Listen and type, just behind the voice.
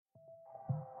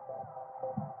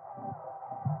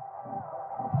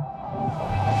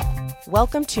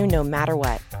Welcome to No Matter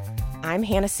What. I'm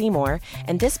Hannah Seymour,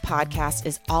 and this podcast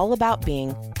is all about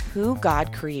being who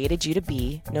God created you to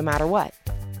be no matter what.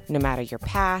 No matter your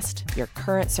past, your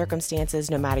current circumstances,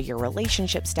 no matter your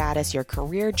relationship status, your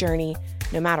career journey,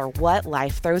 no matter what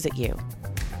life throws at you.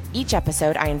 Each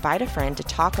episode, I invite a friend to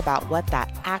talk about what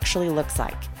that actually looks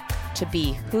like, to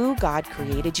be who God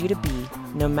created you to be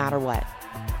no matter what.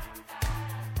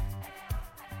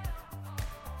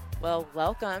 Well,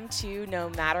 welcome to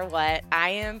No Matter What. I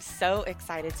am so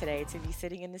excited today to be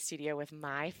sitting in the studio with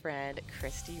my friend,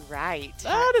 Christy Wright.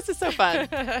 Oh, this is so fun.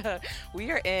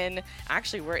 We're in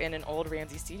an old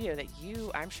Ramsey studio that you,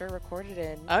 I'm sure, recorded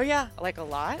in. Oh, yeah. Like a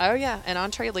lot? Oh, yeah. And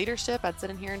Entree Leadership, I'd sit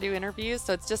in here and do interviews.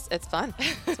 So it's fun.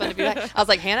 It's fun to be back. I was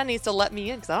like, Hannah needs to let me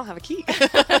in because I don't have a key.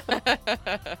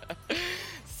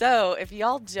 So if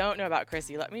y'all don't know about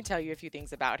Christy, let me tell you a few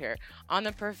things about her. On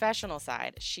the professional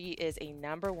side, she is a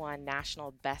 #1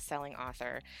 national best-selling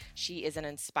author. She is an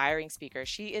inspiring speaker.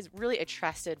 She is really a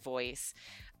trusted voice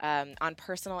on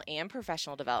personal and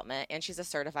professional development, and she's a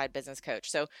certified business coach.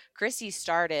 So Christy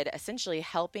started essentially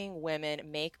helping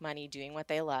women make money doing what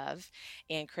they love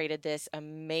and created this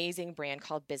amazing brand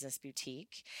called Business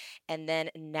Boutique. And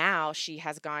then now she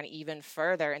has gone even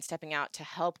further and stepping out to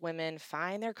help women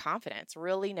find their confidence,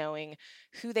 really knowing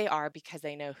who they are because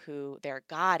they know who their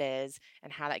God is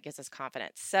and how that gives us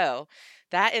confidence. So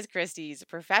that is Christy's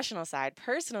professional side.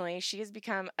 Personally, she has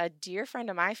become a dear friend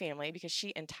of my family because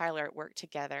she and Tyler work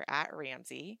together at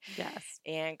Ramsey. Yes.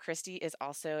 And Christy is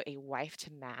also a wife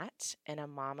to Matt and a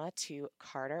mama to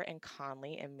Carter and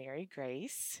Conley and Mary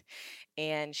Grace.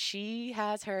 And she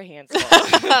has her hands full.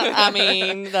 I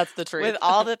mean, that's the truth. With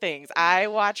all the things. I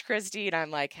watch Christy and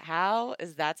I'm like, how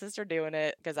is that sister doing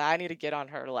it? Because I need to get on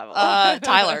her level.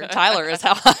 Tyler is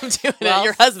how I'm doing it.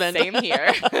 Your husband. Same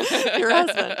here. Your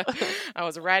husband. I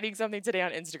was writing something today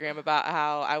on Instagram about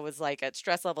how I was like at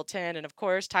stress level 10. And of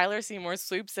course, Tyler Seymour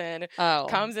swoops in,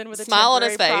 comes in with a smile on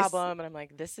temporary his face. problem. And I'm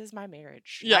like, this is my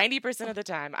marriage. Yeah. 90% of the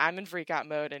time, I'm in freak out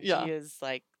mode. And she is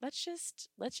like, let's just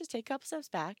take a couple steps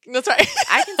back. That's right.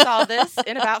 I can solve this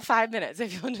in about 5 minutes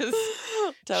if you'll just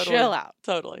chill out.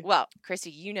 Totally. Well,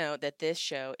 Christy, you know that this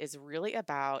show is really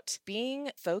about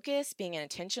being focused, being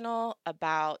intentional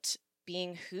about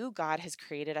being who God has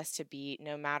created us to be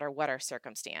no matter what our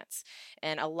circumstance.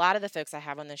 And a lot of the folks I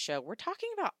have on this show, we're talking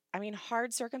about,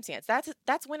 hard circumstance.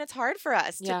 That's when it's hard for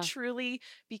us to truly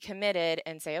be committed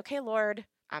and say, okay, Lord,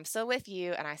 I'm still with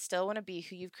you and I still want to be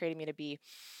who you've created me to be.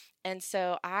 And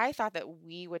so I thought that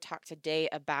we would talk today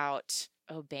about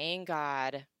obeying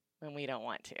God when we don't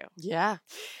want to. Yeah.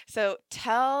 So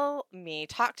talk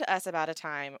to us about a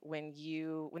time when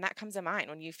that comes to mind,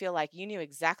 when you feel like you knew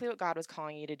exactly what God was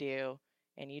calling you to do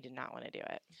and you did not want to do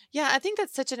it. Yeah, I think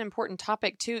that's such an important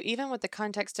topic too, even with the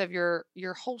context of your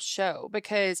whole show,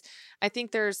 because I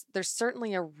think there's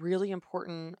certainly a really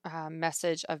important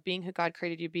message of being who God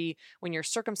created you to be when your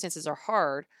circumstances are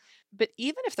hard. But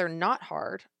even if they're not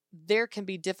hard, there can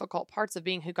be difficult parts of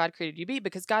being who God created you to be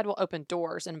because God will open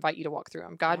doors and invite you to walk through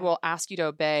them. God will ask you to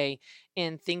obey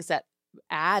in things that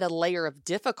add a layer of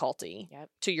difficulty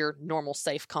to your normal,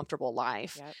 safe, comfortable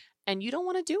life. And you don't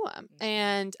want to do them.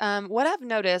 And what I've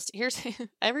noticed, here's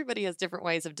everybody has different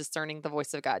ways of discerning the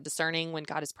voice of God, discerning when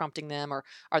God is prompting them or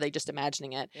are they just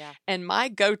imagining it. Yeah. And my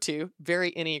go-to,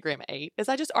 very Enneagram 8, is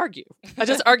I just argue. I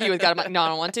just argue with God. I'm like, no, I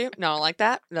don't want to. No, I don't like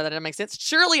that. No, that doesn't make sense.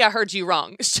 Surely I heard you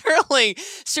wrong.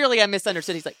 Surely I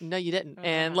misunderstood. He's like, no, you didn't.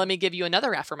 And let me give you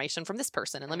another affirmation from this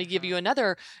person. And let me give you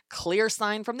another clear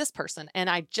sign from this person. And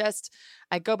I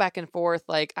go back and forth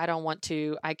like, I don't want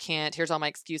to. I can't. Here's all my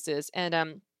excuses.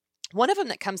 And one of them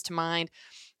that comes to mind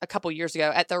a couple years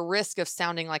ago, at the risk of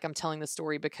sounding like I'm telling the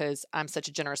story because I'm such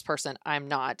a generous person, I'm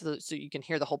not. So you can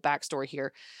hear the whole backstory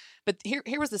here. But here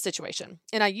was the situation.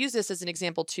 And I use this as an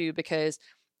example too, because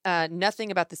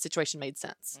nothing about the situation made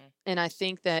sense. And I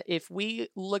think that if we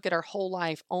look at our whole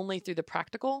life only through the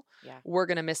practical, we're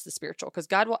going to miss the spiritual, because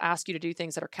God will ask you to do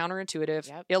things that are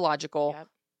counterintuitive, illogical,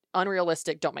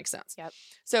 unrealistic, don't make sense.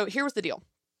 So here was the deal.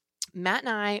 Matt and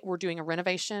I were doing a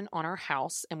renovation on our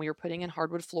house and we were putting in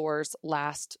hardwood floors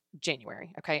last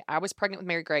January. Okay. I was pregnant with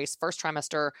Mary Grace, first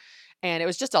trimester, and it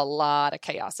was just a lot of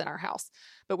chaos in our house.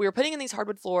 But we were putting in these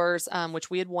hardwood floors, which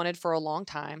we had wanted for a long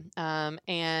time.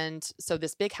 And so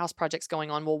this big house project's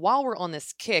going on. Well, while we're on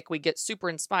this kick, we get super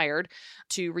inspired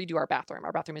to redo our bathroom.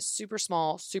 Our bathroom is super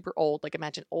small, super old, like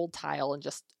imagine old tile and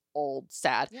just old,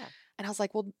 sad. Yeah. And I was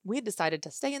like, well, we had decided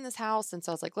to stay in this house. And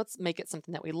so I was like, let's make it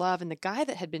something that we love. And the guy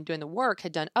that had been doing the work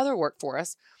had done other work for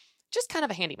us, just kind of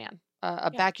a handyman,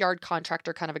 backyard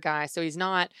contractor kind of a guy. So he's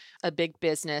not a big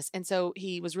business. And so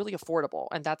he was really affordable.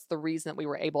 And that's the reason that we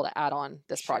were able to add on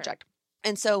this project.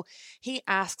 And so he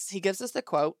gives us the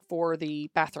quote for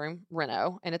the bathroom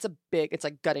reno, and it's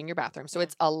like gutting your bathroom. So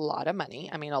it's a lot of money.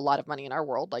 I mean, a lot of money in our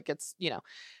world, like it's,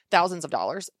 thousands of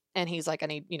dollars. And he's like, I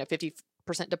need, 50%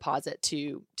 deposit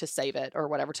to save it or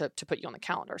whatever, to put you on the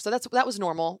calendar. So that was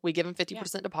normal. We give him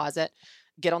 50% deposit,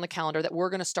 get on the calendar that we're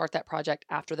going to start that project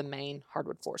after the main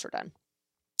hardwood floors are done.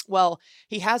 Well,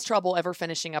 he has trouble ever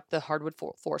finishing up the hardwood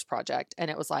floors project. And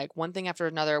it was like one thing after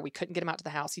another. We couldn't get him out to the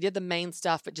house. He did the main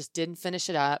stuff, but just didn't finish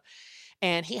it up.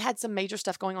 And he had some major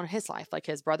stuff going on in his life. Like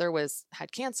his brother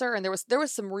had cancer, and there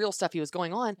was some real stuff he was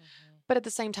going on. Mm-hmm. But at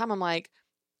the same time, I'm like,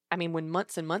 when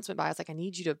months and months went by, I was like, I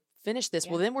need you to finish this.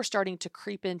 Yeah. Well, then we're starting to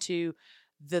creep into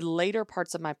the later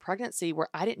parts of my pregnancy where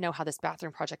I didn't know how this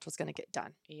bathroom project was going to get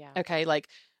done. Yeah. Okay. Like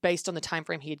based on the time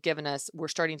frame he had given us, we're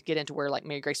starting to get into where like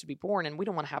Mary Grace would be born, and we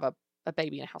don't want to have a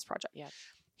baby in a house project. Yeah.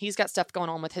 He's got stuff going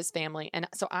on with his family. And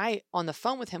so I, on the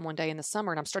phone with him one day in the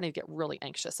summer, and I'm starting to get really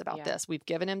anxious about this. We've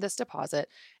given him this deposit,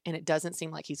 and it doesn't seem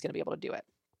like he's going to be able to do it.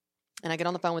 And I get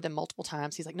on the phone with him multiple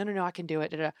times. He's like, no, I can do it.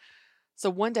 Da-da. So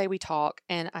one day we talk,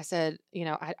 and I said,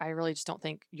 I really just don't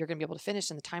think you're going to be able to finish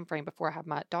in the time frame before I have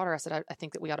my daughter. I said, I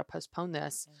think that we ought to postpone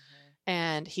this. Mm-hmm.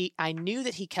 And I knew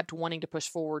that he kept wanting to push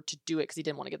forward to do it because he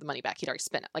didn't want to get the money back. He'd already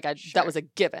spent it. That was a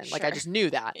given. Sure. Like I just knew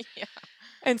that. Yeah.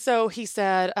 And so he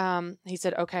said,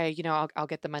 okay, I'll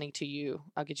get the money to you.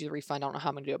 I'll get you the refund. I don't know how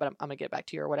I'm going to do it, but I'm going to get it back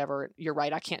to you or whatever. You're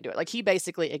right. I can't do it. Like he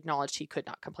basically acknowledged he could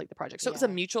not complete the project. So it was a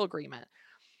mutual agreement.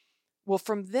 Well,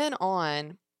 from then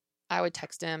on, I would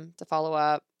text him to follow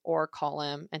up or call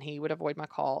him, and he would avoid my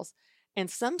calls.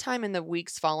 And sometime in the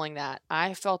weeks following that,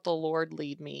 I felt the Lord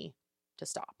lead me to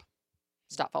stop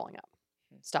following up,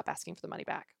 stop asking for the money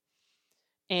back.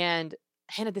 And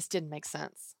Hannah, this didn't make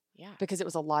sense. Yeah. Because it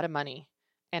was a lot of money,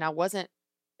 and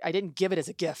I didn't give it as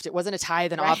a gift. It wasn't a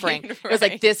tithe and offering. Right. It was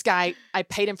like, this guy, I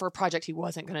paid him for a project he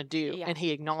wasn't going to do, and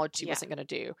he acknowledged he wasn't going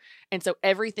to do. And so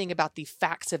everything about the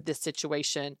facts of this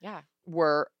situation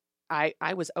were,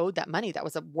 I was owed that money. That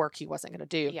was a work he wasn't going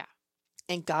to do. Yeah.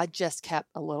 And God just kept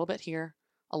a little bit here,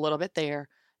 a little bit there,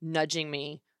 nudging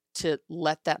me to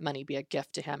let that money be a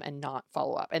gift to him and not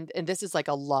follow up. And this is like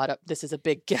this is a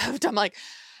big gift. I'm like,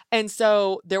 and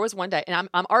so there was one day, and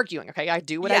I'm arguing. Okay. I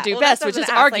do what I do best, which is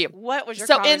argue. Like, what was your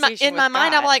so conversation in my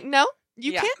mind, God? I'm like, no,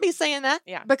 you can't be saying that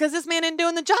because this man isn't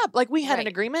doing the job. Like we had an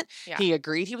agreement. Yeah. He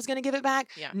agreed he was going to give it back.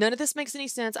 Yeah. None of this makes any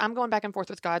sense. I'm going back and forth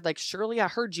with God. Like, surely I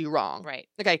heard you wrong. Right.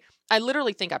 Okay. I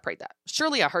literally think I prayed that.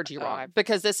 Surely I heard you wrong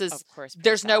because this is,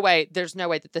 there's no way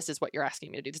that this is what you're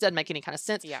asking me to do. This doesn't make any kind of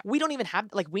sense. Yeah. We don't even have,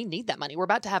 we need that money. We're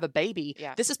about to have a baby.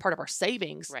 Yeah. This is part of our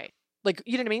savings. Right. Like,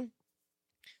 you know what I mean?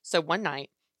 So one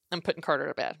night I'm putting Carter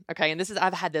to bed. Okay. And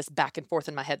I've had this back and forth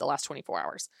in my head the last 24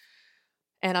 hours.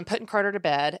 And I'm putting Carter to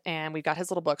bed, and we've got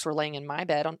his little books. We're laying in my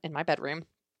bed in my bedroom.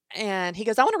 And he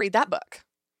goes, I want to read that book.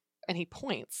 And he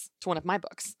points to one of my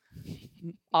books,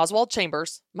 Oswald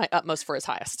Chambers, My Utmost for His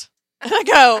Highest. And I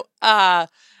go,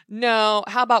 no,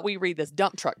 how about we read this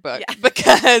dump truck book? Yeah.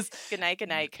 Because good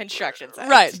night, construction site.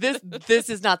 Right. This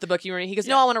is not the book you read. He goes,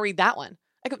 no, I want to read that one.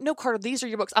 I go, no, Carter, these are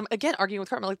your books. I'm again arguing with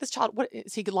Carter. I'm like, this child, what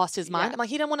is he lost his mind? I'm like,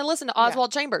 he didn't want to listen to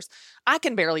Oswald Chambers. I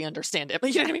can barely understand it,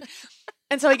 but you know what I mean?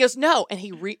 And so he goes, no. And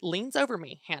he leans over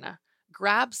me, Hannah,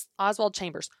 grabs Oswald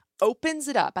Chambers, opens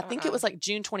it up. I think it was like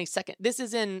June 22nd. This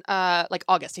is in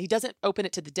August. He doesn't open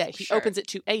it to the day. He opens it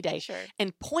to a day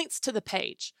and points to the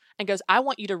page and goes, I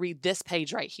want you to read this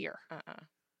page right here.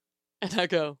 And I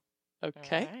go,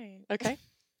 okay, okay.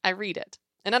 I read it.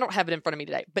 And I don't have it in front of me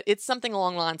today, but it's something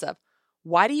along the lines of,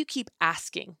 why do you keep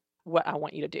asking what I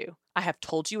want you to do? I have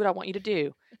told you what I want you to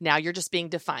do. Now you're just being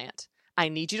defiant. I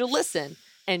need you to listen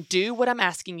and do what I'm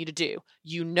asking you to do.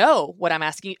 You know what I'm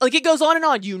asking you. Like it goes on and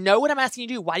on. You know what I'm asking you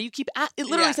to do. Why do you keep, it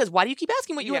literally says, why do you keep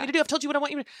asking what you want me to do? I've told you what I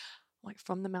want you to do. I'm like,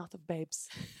 from the mouth of babes.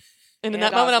 And in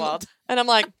that moment, I'm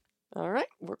like, all right,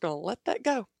 we're going to let that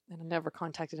go. And I never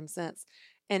contacted him since.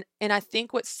 And I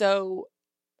think what's so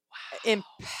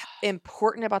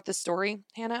important about this story,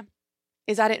 Hannah,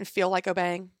 is I didn't feel like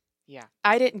obeying. Yeah.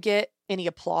 I didn't get any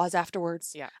applause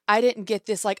afterwards. Yeah. I didn't get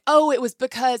this like, oh, it was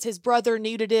because his brother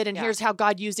needed it and here's how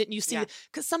God used it. And you see,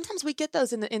 because sometimes we get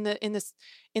those in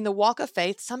the walk of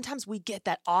faith. Sometimes we get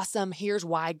that awesome, here's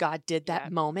why God did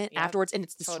that moment afterwards. And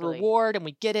it's this reward and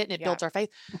we get it and it builds our faith.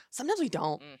 Sometimes we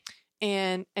don't.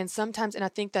 And sometimes, and I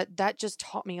think that just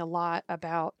taught me a lot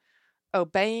about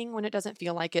obeying when it doesn't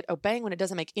feel like it, obeying when it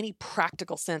doesn't make any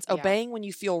practical sense, obeying when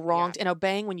you feel wronged, and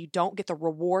obeying when you don't get the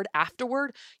reward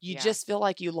afterward. You just feel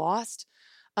like you lost.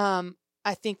 I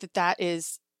think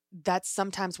that's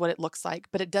sometimes what it looks like,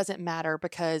 but it doesn't matter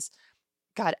because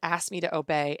God asked me to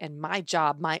obey, and my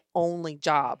job, my only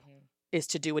job, is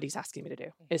to do what He's asking me to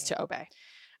do, is to obey.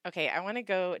 Okay, I want to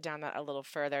go down that a little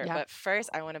further, Yeah. but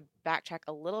first I want to backtrack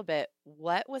a little bit.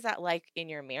 What was that like in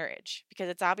your marriage? Because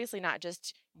it's obviously not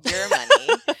just your money,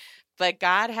 but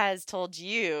God has told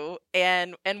you,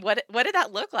 and what did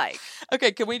that look like?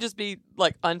 Okay, can we just be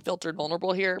like unfiltered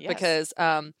vulnerable here? Yes. Because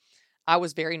I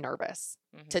was very nervous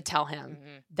to Mhm. tell him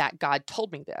Mhm. that God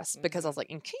told me this, because I was like,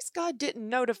 in case God didn't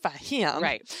notify him,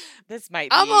 Right. This might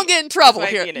I'm be gonna get in trouble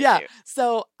might here. be an Yeah. issue.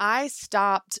 So I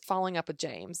stopped following up with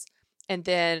James. And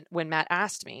then when Matt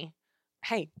asked me,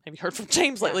 hey, have you heard from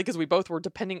James Yeah. lately? Because we both were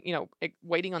depending,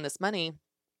 waiting on this money.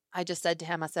 I just said to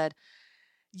him, I said,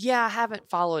 yeah, I haven't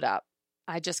followed up.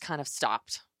 I just kind of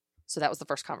stopped. So that was the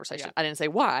first conversation. Yeah. I didn't say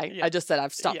why. Yeah. I just said,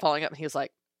 I've stopped Yeah. following up. And he was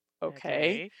like,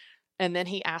 okay. And then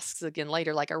he asks again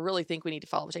later, like, I really think we need to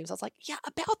follow up with James. I was like, yeah,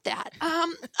 about that.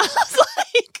 I was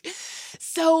like,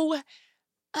 so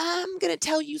I'm going to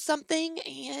tell you something,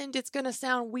 and it's going to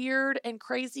sound weird and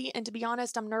crazy. And to be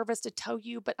honest, I'm nervous to tell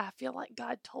you, but I feel like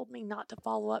God told me not to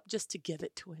follow up, just to give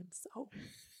it to him.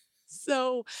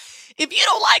 So if you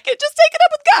don't like it, just take it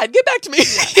up with God. Get back to me.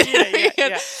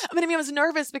 Yeah. I mean, I was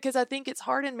nervous because I think it's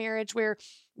hard in marriage where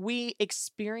we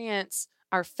experience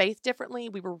our faith differently.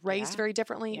 We were raised Yeah. very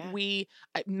differently. Yeah.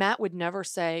 Matt would never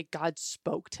say God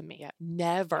spoke to me. Yep.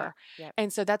 Never. Yep.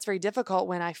 And so that's very difficult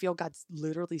when I feel God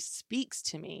literally speaks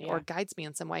to me or Yeah. guides me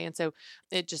in some way. And so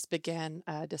it just began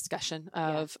a discussion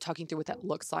of talking through what that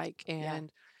looks like.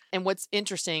 And what's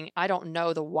interesting, I don't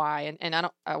know the why, and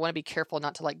I want to be careful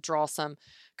not to like draw some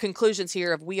conclusions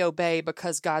here of we obey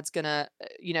because God's gonna,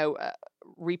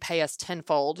 repay us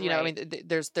tenfold. You know, I Right. mean,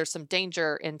 there's some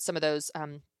danger in some of those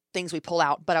things we pull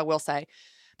out. But I will say,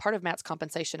 part of Matt's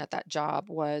compensation at that job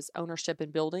was ownership in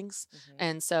buildings, Mhm.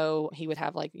 and so he would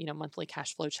have like monthly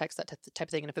cash flow checks, that type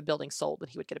of thing. And if a building sold, then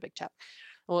he would get a big check.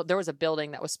 Well, there was a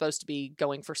building that was supposed to be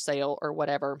going for sale or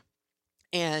whatever.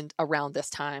 And around this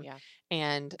time,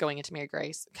 and going into Mary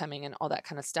Grace coming and all that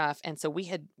kind of stuff. And so we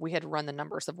had run the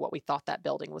numbers of what we thought that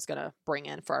building was going to bring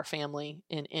in for our family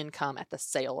in income at the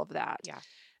sale of that. Yeah.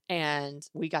 And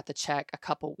we got the check a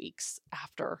couple weeks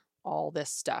after all this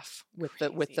stuff with the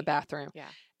Crazy. bathroom. Yeah.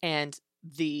 And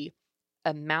the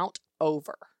amount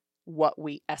over what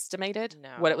we estimated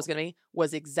what it was going to be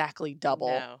was exactly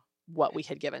double what we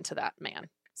had given to that man.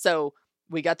 So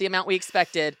we got the amount we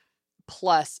expected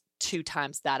plus 2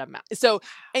 times that amount. So,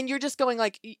 and you're just going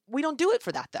like, we don't do it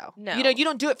for that though. No. You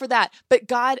don't do it for that. But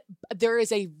God, there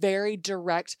is a very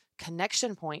direct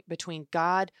connection point between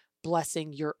God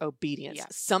blessing your obedience. Yeah.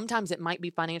 Sometimes it might be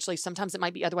financially, sometimes it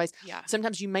might be otherwise. Yeah.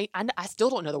 Sometimes you may, I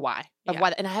still don't know the why of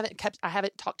why, and I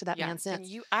haven't talked to that man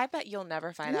since. And I bet you'll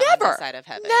never find out on this side of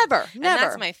heaven. Never. And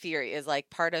that's my theory, is like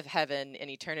part of heaven and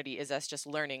eternity is us just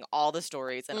learning all the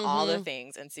stories and all the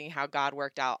things and seeing how God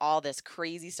worked out all this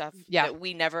crazy stuff that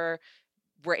we never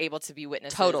were able to be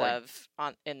witnesses of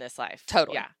in this life.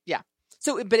 Totally. Yeah.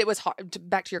 So, but it was hard.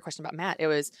 Back to your question about Matt, it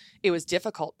was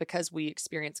difficult because we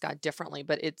experience God differently.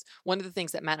 But it's one of the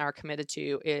things that Matt and I are committed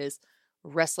to is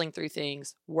wrestling through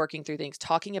things, working through things,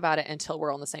 talking about it until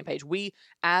we're on the same page. We,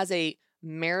 as a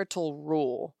marital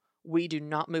rule, we do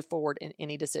not move forward in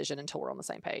any decision until we're on the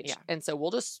same page. Yeah. And so we'll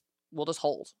just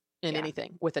hold in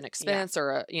anything with an expense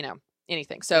or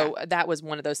anything. So that was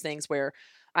one of those things where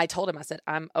I told him, I said,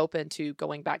 I'm open to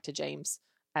going back to James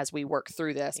as we work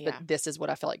through this, but this is what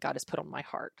I feel like God has put on my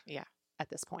heart at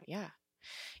this point. Yeah.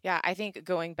 Yeah. I think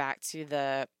going back to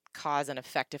the cause and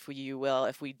effect, if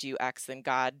we do X, then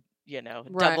God,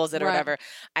 doubles it or whatever.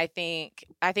 I think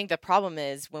the problem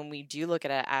is when we do look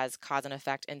at it as cause and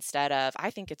effect instead of, I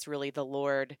think it's really the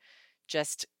Lord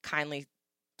just kindly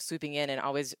swooping in and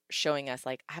always showing us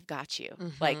like, I've got you.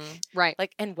 Like,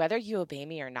 and whether you obey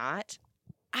me or not,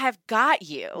 I've got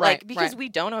you. Because we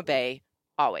don't obey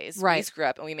always. Right. We screw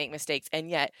up and we make mistakes. And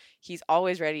yet he's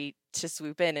always ready to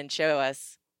swoop in and show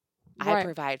us, I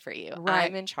provide for you.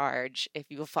 I'm in charge. If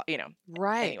you will,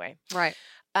 Anyway. Right.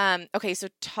 Okay. So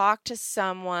talk to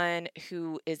someone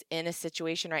who is in a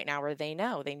situation right now where they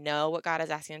know what God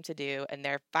is asking them to do and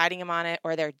they're fighting him on it,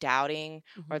 or they're doubting,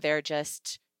 or they're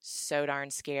just so darn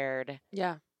scared.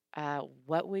 Yeah.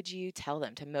 What would you tell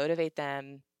them to motivate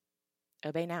them?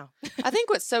 Obey now. I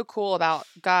think what's so cool about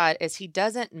God is he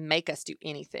doesn't make us do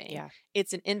anything. Yeah.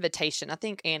 It's an invitation. I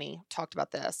think Annie talked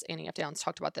about this. Annie F. Downs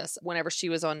talked about this whenever she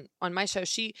was on my show.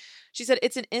 She said,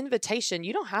 it's an invitation.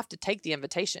 You don't have to take the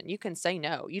invitation. You can say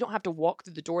no. You don't have to walk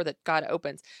through the door that God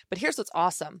opens. But here's what's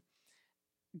awesome.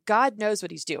 God knows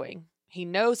what he's doing. He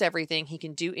knows everything. He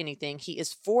can do anything. He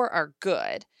is for our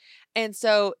good. And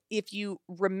so if you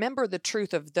remember the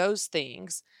truth of those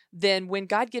things, then when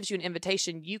God gives you an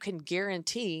invitation, you can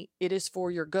guarantee it is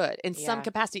for your good in some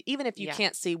capacity, even if you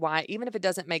can't see why, even if it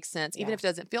doesn't make sense, even if it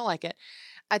doesn't feel like it.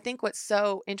 I think what's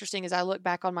so interesting is I look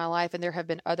back on my life and there have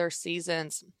been other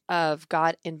seasons of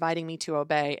God inviting me to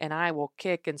obey, and I will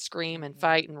kick and scream and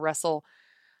fight and wrestle.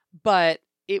 But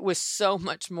it was so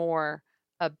much more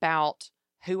about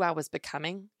who I was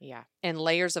becoming and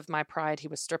layers of my pride he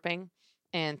was stripping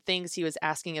and things he was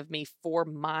asking of me for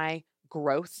my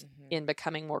growth in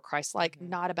becoming more Christ-like,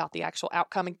 not about the actual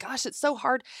outcome. And gosh, it's so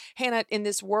hard, Hannah, in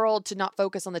this world to not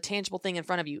focus on the tangible thing in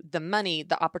front of you, the money,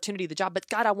 the opportunity, the job. But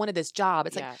God, I wanted this job.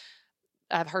 It's like,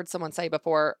 I've heard someone say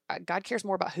before, God cares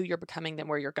more about who you're becoming than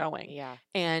where you're going. Yeah.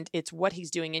 And it's what he's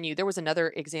doing in you. There was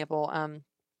another example,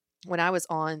 when I was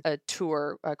on a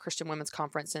tour, a Christian women's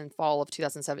conference in fall of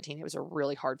 2017, it was a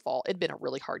really hard fall. It'd been a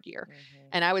really hard year.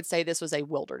 And I would say this was a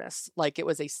wilderness. Like, it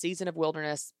was a season of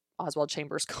wilderness. Oswald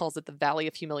Chambers calls it the Valley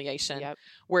of Humiliation,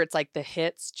 where it's like the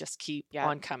hits just keep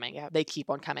on coming. They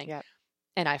keep on coming.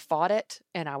 And I fought it,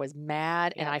 and I was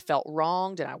mad, and I felt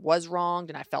wronged, and I was wronged,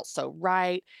 and I felt so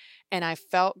right. And I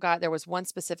felt God. There was one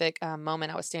specific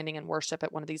moment I was standing in worship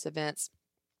at one of these events,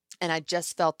 and I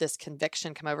just felt this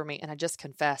conviction come over me, and I just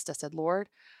confessed. I said, Lord,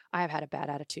 I have had a bad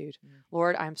attitude.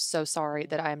 Lord, I'm so sorry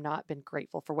that I have not been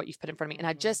grateful for what you've put in front of me. And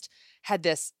I just had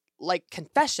this like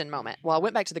confession moment. Well, I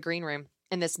went back to the green room,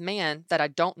 and this man that I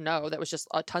don't know, that was just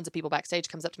tons of people backstage,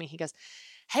 comes up to me. He goes,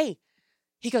 hey,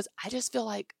 he goes, I just feel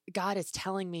like God is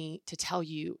telling me to tell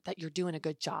you that you're doing a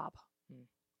good job.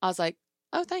 I was like,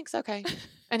 oh, thanks. Okay.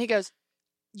 And he goes,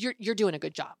 you're doing a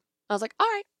good job. I was like, all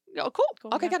right. Oh,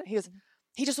 cool. Okay, got it. He goes,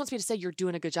 he just wants me to say you're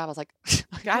doing a good job. I was like,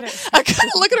 got it. I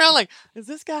kind of looking around like, is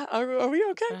this guy, are we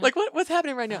okay? Like, what's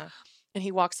happening right now? And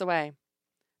he walks away,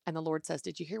 and the Lord says,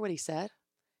 did you hear what he said?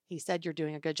 He said, you're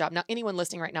doing a good job. Now, anyone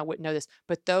listening right now wouldn't know this,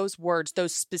 but those words,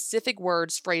 those specific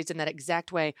words phrased in that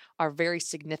exact way are very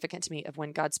significant to me of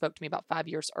when God spoke to me about 5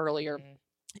 years earlier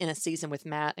in a season with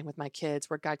Matt and with my kids,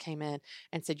 where God came in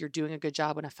and said, you're doing a good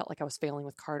job, when I felt like I was failing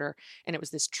with Carter. And it was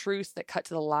this truth that cut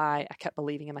to the lie. I kept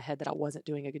believing in my head that I wasn't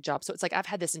doing a good job. So it's like I've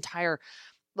had this entire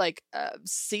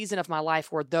season of my life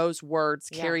where those words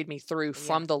carried me through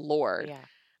from the Lord.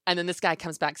 And then this guy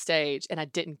comes backstage, and I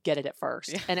didn't get it at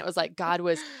first. And it was like God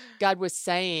was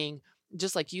saying,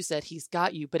 just like you said, he's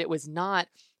got you. But it was not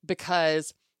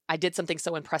because I did something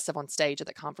so impressive on stage at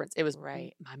the conference. It was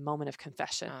my moment of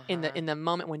confession in the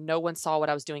moment when no one saw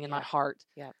what I was doing in my heart.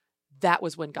 That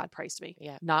was when God praised me.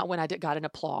 Not when I got an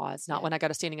applause, not when I got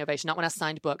a standing ovation, not when I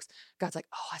signed books. God's like,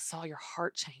 oh, I saw your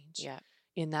heart change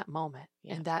in that moment.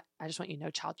 And that, I just want you to know,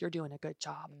 child, you're doing a good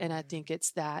job. And I think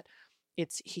it's that.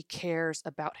 He cares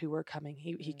about who we're coming.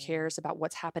 He cares about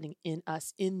what's happening in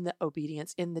us, in the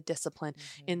obedience, in the discipline,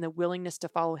 in the willingness to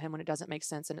follow him when it doesn't make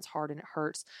sense and it's hard and it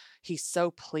hurts. He's so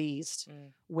pleased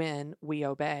when we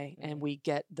obey and we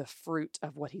get the fruit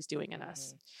of what he's doing in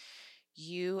us.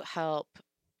 You help,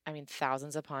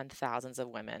 thousands upon thousands of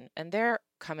women, and they're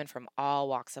coming from all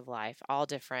walks of life, all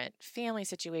different family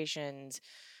situations,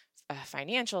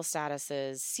 financial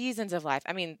statuses, seasons of life.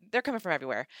 They're coming from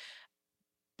everywhere.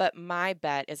 But my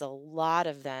bet is a lot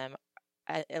of them,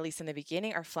 at least in the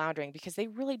beginning, are floundering because they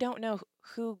really don't know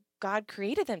who God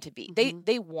created them to be.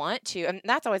 They want to, and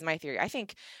that's always my theory. I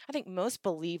think most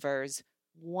believers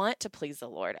want to please the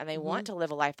Lord, and they want to live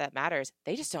a life that matters.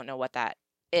 They just don't know what that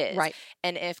is. Right.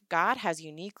 And if God has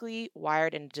uniquely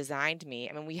wired and designed me,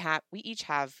 we each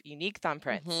have unique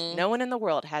thumbprints. No one in the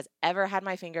world has ever had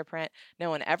my fingerprint.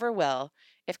 No one ever will.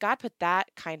 If God put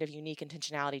that kind of unique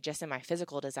intentionality just in my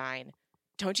physical design,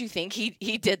 don't you think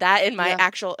he did that in my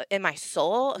in my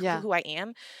soul, who I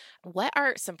am? What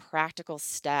are some practical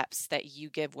steps that you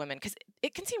give women? Because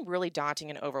it can seem really daunting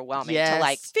and overwhelming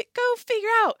to go figure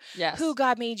out who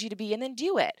God made you to be and then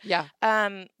do it.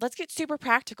 Let's get super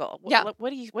practical.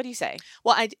 What do you say?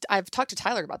 Well, I've talked to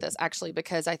Tyler about this actually,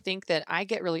 because I think that I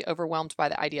get really overwhelmed by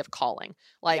the idea of calling.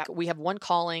 Like we have one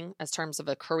calling as terms of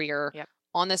a career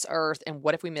on this earth, and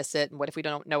what if we miss it? And what if we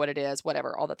don't know what it is?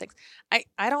 Whatever, all the things.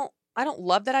 I don't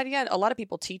love that idea. A lot of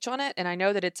people teach on it, and I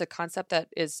know that it's a concept that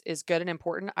is good and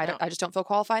important. I just don't feel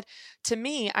qualified. To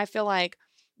me, I feel like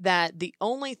that the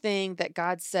only thing that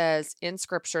God says in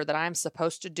Scripture that I'm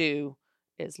supposed to do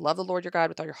is love the Lord your God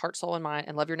with all your heart, soul, and mind,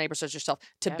 and love your neighbors as yourself,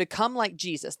 to become like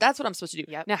Jesus. That's what I'm supposed to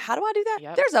do. Now, how do I do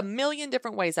that? There's a million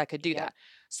different ways I could do that.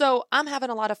 So I'm having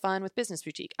a lot of fun with Business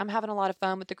Boutique. I'm having a lot of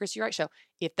fun with the Christy Wright Show.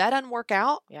 If that doesn't work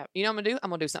out, you know what I'm going to do? I'm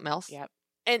going to do something else.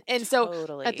 And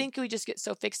so I think we just get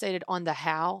so fixated on the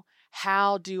how.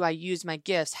 How do I use my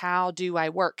gifts? How do I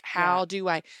work? How do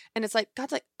I, and it's like,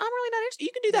 God's like, I'm really not interested.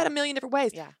 You can do that a million different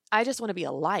ways. Yeah. I just want to be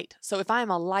a light. So if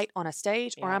I'm a light on a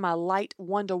stage or I'm a light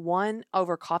one-to-one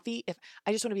over coffee, if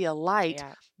I just want to be a light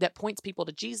that points people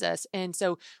to Jesus. And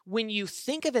so when you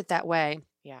think of it that way,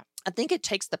 I think it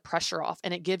takes the pressure off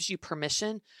and it gives you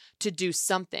permission to do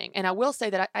something. And I will say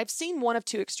that I've seen one of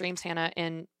two extremes, Hannah,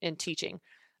 in teaching.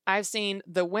 I've seen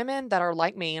the women that are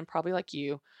like me and probably like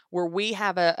you, where we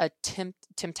have a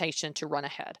temptation to run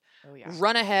ahead. Oh, yeah.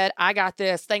 Run ahead. I got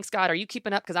this. Thanks, God. Are you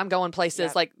keeping up? Because I'm going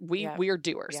places. Like we are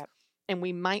doers. And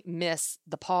we might miss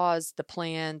the pause, the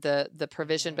plan, the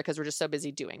provision because we're just so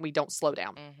busy doing. We don't slow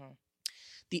down.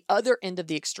 The other end of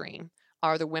the extreme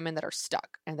are the women that are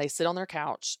stuck and they sit on their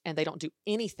couch and they don't do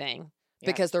anything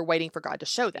because they're waiting for God to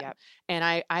show them. And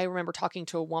I remember talking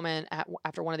to a woman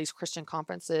after one of these Christian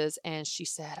conferences, and she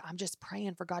said, I'm just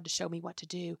praying for God to show me what to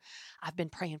do. I've been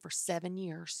praying for 7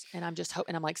 years and I'm just hoping.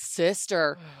 And I'm like,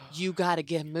 sister, you got to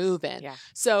get moving.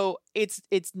 So it's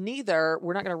neither.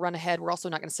 We're not going to run ahead. We're also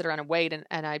not going to sit around and wait.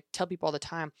 And I tell people all the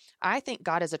time, I think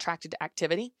God is attracted to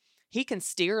activity. He can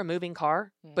steer a moving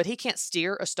car, but he can't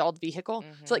steer a stalled vehicle.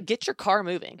 So like, get your car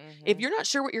moving. If you're not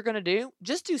sure what you're going to do,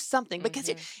 just do something. Because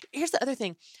here's the other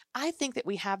thing. I think that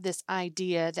we have this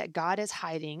idea that God is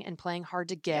hiding and playing hard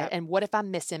to get. And what if I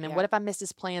miss him? And what if I miss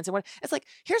his plans? And it's like,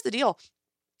 here's the deal.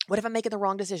 What if I'm making the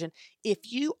wrong decision?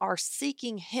 If you are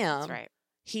seeking him,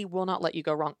 he will not let you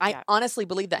go wrong. I honestly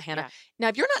believe that, Hannah. Now,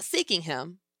 if you're not seeking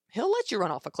him, he'll let you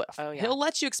run off a cliff. He'll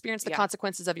let you experience the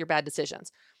consequences of your bad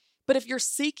decisions. But if you're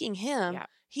seeking him,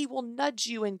 he will nudge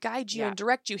you and guide you and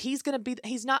direct you. He's going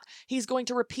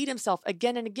to repeat himself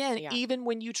again and again, even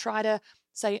when you try to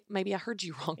say, maybe I heard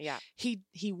you wrong.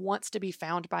 He wants to be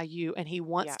found by you, and he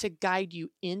wants to guide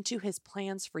you into his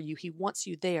plans for you. He wants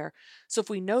you there. So if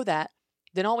we know that,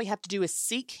 then all we have to do is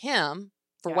seek him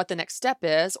for what the next step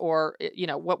is, or,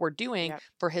 what we're doing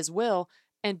for his will,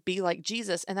 and be like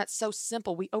Jesus. And that's so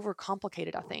simple. We overcomplicate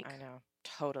it, I think. I know.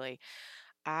 Totally.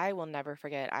 I will never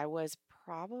forget. I was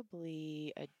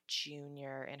probably a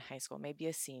junior in high school, maybe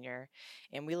a senior,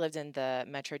 and we lived in the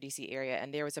Metro DC area,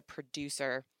 and there was a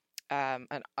producer,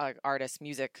 an artist,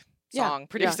 music song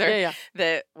producer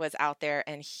that was out there,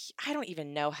 and I don't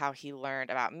even know how he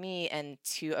learned about me and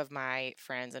two of my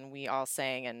friends, and we all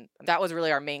sang, and that was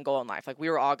really our main goal in life. Like, we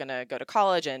were all going to go to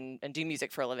college and do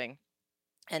music for a living,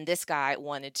 and this guy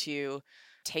wanted to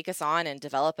take us on and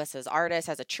develop us as artists,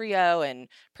 as a trio, and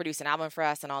produce an album for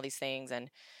us and all these things. And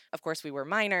of course we were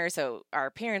minors, so our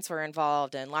parents were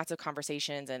involved and lots of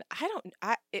conversations. And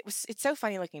it's so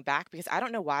funny looking back, because I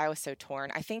don't know why I was so torn.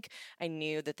 I think I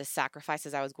knew that the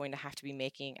sacrifices I was going to have to be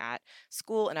making at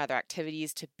school and other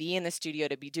activities to be in the studio,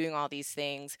 to be doing all these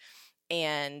things.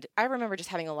 And I remember just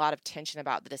having a lot of tension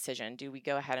about the decision. Do we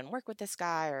go ahead and work with this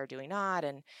guy or do we not?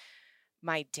 And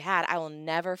my dad, I will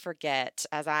never forget,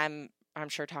 as I'm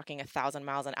sure talking 1,000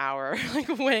 miles an hour, like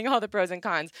weighing all the pros and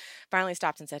cons, finally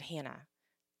stopped and said, Hannah,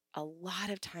 a lot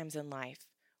of times in life,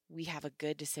 we have a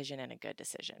good decision and a good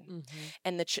decision.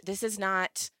 And this is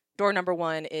not door number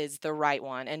 1 is the right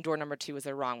one and door number 2 is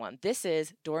the wrong one. This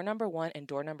is door number 1 and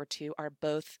door number 2 are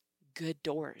both good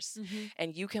doors.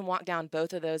 And you can walk down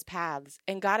both of those paths,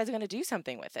 and God is going to do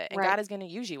something with it. And God is going to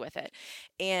use you with it.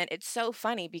 And it's so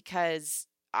funny because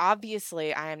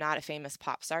obviously, I am not a famous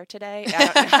pop star today.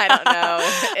 I don't know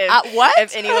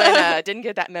if anyone didn't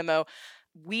get that memo.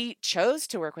 We chose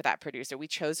to work with that producer. We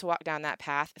chose to walk down that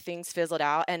path. Things fizzled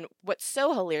out. And what's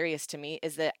so hilarious to me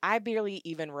is that I barely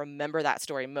even remember that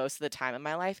story most of the time in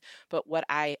my life. But what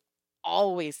I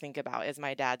always think about is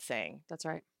my dad saying, that's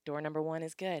right. Door number 1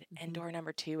 is good and door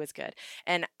number 2 is good.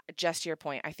 And just to your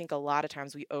point, I think a lot of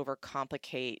times we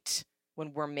overcomplicate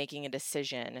when we're making a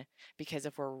decision, because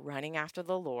if we're running after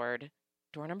the Lord,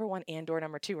 door number 1 and door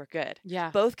number 2 are good.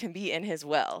 Both can be in his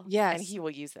will. And he will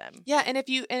use them. And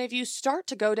if you start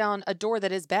to go down a door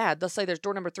that is bad, let's say there's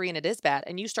door number 3 and it is bad,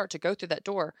 and you start to go through that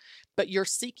door, but you're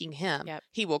seeking him,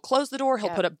 he will close the door. He'll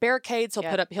put up barricades.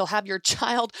 He'll have your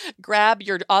child grab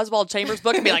your Oswald Chambers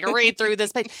book and be like, read through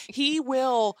this page. He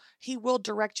will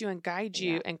direct you and guide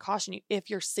you and caution you if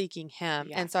you're seeking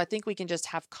him. And so I think we can just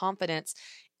have confidence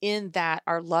in that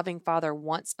our loving Father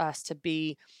wants us to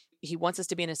be. He wants us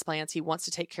to be in his plans. He wants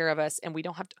to take care of us, and we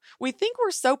don't have to. We think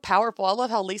we're so powerful. I love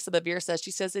how Lisa Bevere says,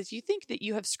 she says, if you think that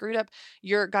you have screwed up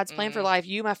your God's plan for life,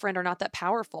 you, my friend, are not that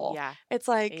powerful. It's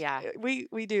like,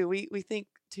 we do. We think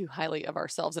too highly of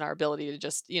ourselves and our ability to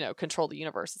just, control the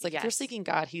universe. It's like, if you're seeking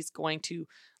God, he's going to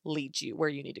lead you where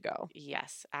you need to go.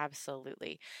 Yes,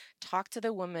 absolutely. Talk to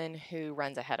the woman who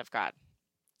runs ahead of God.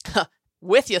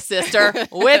 With you, sister.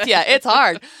 With you. It's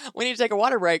hard. We need to take a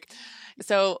water break.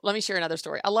 So let me share another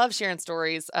story. I love sharing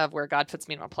stories of where God puts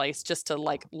me in my place, just to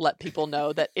like let people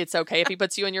know that it's okay if he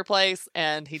puts you in your place,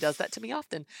 and he does that to me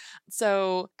often.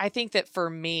 So I think that for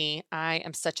me, I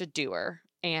am such a doer.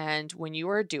 And when you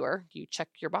are a doer, you check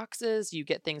your boxes, you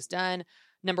get things done.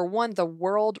 Number one, the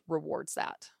world rewards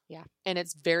that. Yeah. And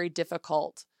it's very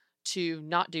difficult to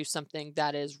not do something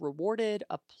that is rewarded,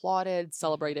 applauded,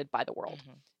 celebrated by the world.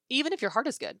 Mm-hmm. Even if your heart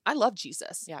is good. I love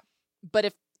Jesus. Yeah.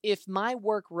 But if my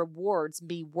work rewards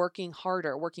me working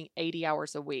harder, working 80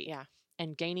 hours a week, Yeah.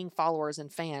 and gaining followers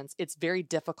and fans, it's very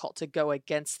difficult to go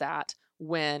against that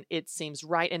when it seems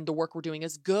right and the work we're doing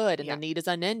is good and Yeah. the need is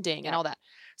unending Yeah. and all that.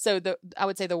 So I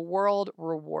would say the world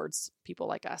rewards people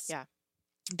like us. Yeah.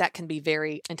 That can be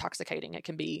very intoxicating. It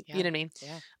can be, Yeah. you know what I mean?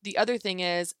 Yeah. The other thing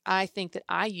is, I think that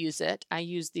I use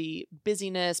the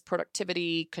busyness,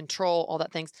 productivity, control, all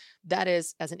that things. That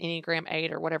is, as an Enneagram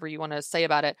 8 or whatever you want to say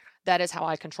about it, that is how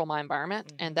I control my environment.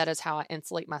 Mm-hmm. And that is how I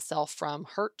insulate myself from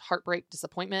hurt, heartbreak,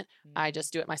 disappointment. Mm-hmm. I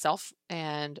just do it myself.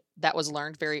 And that was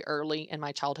learned very early in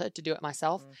my childhood, to do it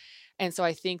myself. Mm-hmm. And so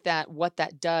I think that what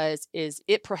that does is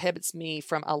it prohibits me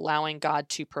from allowing God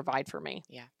to provide for me.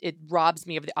 Yeah. It robs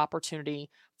me of the opportunity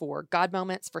for God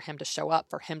moments, for him to show up,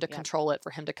 for him to Yep. control it,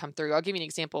 for him to come through. I'll give you an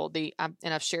example. And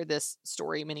I've shared this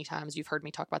story many times. You've heard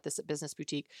me talk about this at Business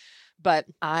Boutique, but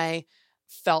I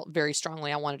felt very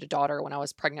strongly I wanted a daughter when I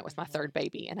was pregnant with my Mhm. third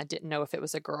baby, and I didn't know if it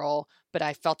was a girl, but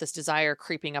I felt this desire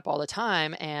creeping up all the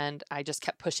time, and I just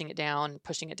kept pushing it down,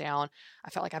 pushing it down. I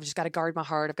felt like I've just got to guard my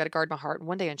heart. I've got to guard my heart. And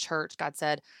one day in church, God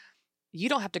said, you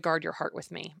don't have to guard your heart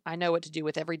with me. I know what to do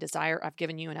with every desire I've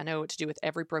given you, and I know what to do with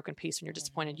every broken piece when you're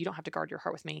disappointed. Mhm. You don't have to guard your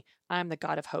heart with me. I'm the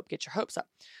God of hope. Get your hopes up.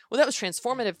 Well, that was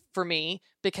transformative for me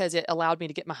because it allowed me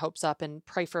to get my hopes up and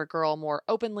pray for a girl more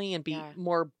openly and be Yeah.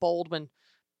 more bold when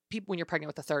you're pregnant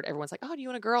with a third, everyone's like, oh, do you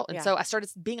want a girl? And Yeah. so I started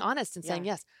being honest and saying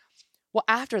Yeah. yes. Well,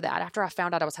 after I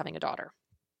found out I was having a daughter,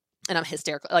 and I'm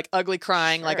hysterical, like ugly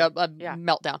crying, like Sure. a Yeah.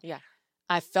 meltdown. Yeah.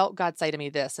 I felt God say to me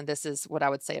this, and this is what I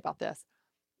would say about this.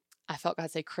 I felt God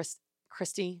say,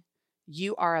 Christy,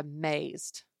 you are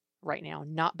amazed right now,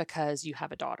 not because you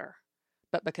have a daughter,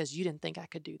 but because you didn't think I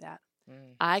could do that.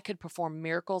 Mm. I could perform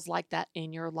miracles like that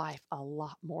in your life a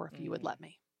lot more if you would let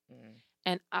me. Mm.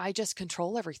 And I just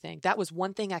control everything. That was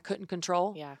one thing I couldn't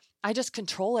control. Yeah. I just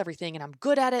control everything, and I'm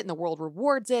good at it, and the world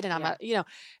rewards it. And I'm, Yeah.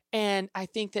 and I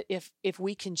think that if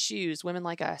we can choose, women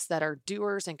like us that are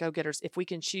doers and go-getters, if we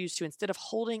can choose to, instead of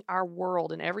holding our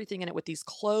world and everything in it with these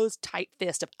closed, tight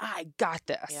fists of, I got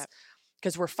this, Yep.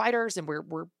 because we're fighters and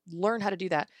we're learn how to do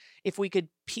that. If we could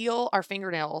peel our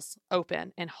fingernails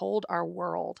open and hold our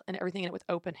world and everything in it with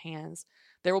open hands,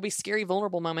 there will be scary,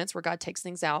 vulnerable moments where God takes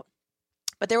things out.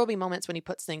 But there will be moments when he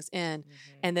puts things in,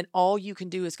 Mhm. and then all you can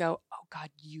do is go, oh,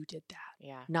 God, you did that.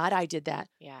 Yeah. Not I did that.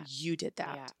 Yeah. You did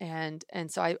that. Yeah.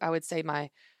 And so I would say my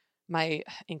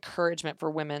encouragement for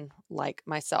women like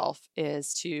myself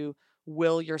is to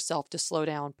will yourself to slow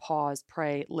down, pause,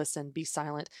 pray, listen, be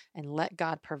silent, and let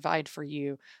God provide for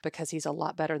you, because he's a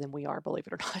lot better than we are, believe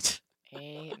it or not.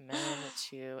 Amen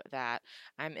to that.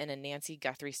 I'm in a Nancy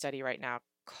Guthrie study right now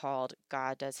called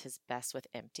God Does His Best with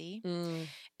Empty. Mm,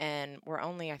 And we're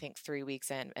only, I think, 3 weeks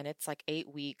in, and it's like 8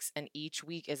 weeks, and each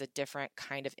week is a different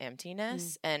kind of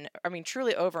emptiness. And I mean,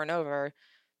 truly over and over,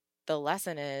 the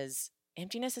lesson is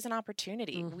emptiness is an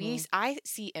opportunity. Mhm. I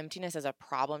see emptiness as a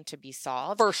problem to be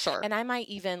solved. for sure. And I might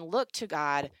even look to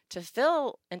God to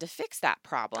fill and to fix that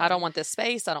problem. I don't want this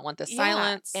space. I don't want this Yeah.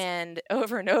 silence. And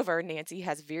over, Nancy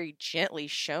has very gently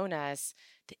shown us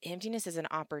that emptiness is an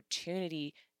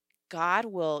opportunity. God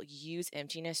will use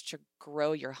emptiness to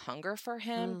grow your hunger for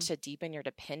Him, to deepen your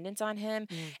dependence on Him.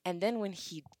 And then when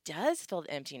He does fill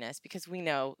the emptiness, because we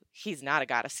know He's not a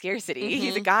God of scarcity,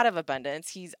 He's a Mhm. God of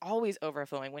abundance, He's always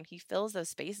overflowing. When He fills those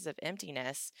spaces of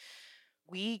emptiness,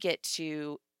 we get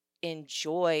to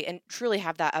enjoy and truly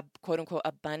have that quote unquote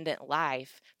abundant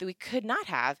life that we could not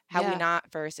have had we Yeah.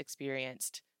 not first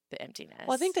experienced the emptiness.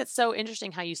 Well, I think that's so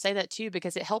interesting how you say that too,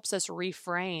 because it helps us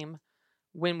reframe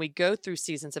when we go through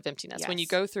seasons of emptiness. When you Yes.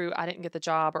 go through, I didn't get the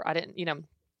job, or I didn't,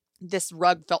 this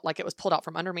rug felt like it was pulled out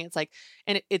from under me. It's like,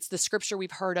 and it's the scripture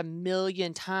we've heard a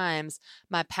million times.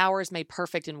 My power is made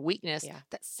perfect in weakness. Yeah.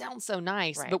 That sounds so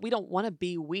nice, Right. but we don't want to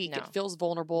be weak. No. It feels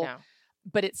vulnerable, No.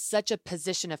 but it's such a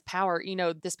position of power.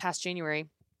 This past January,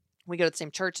 we go to the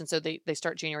same church. And so they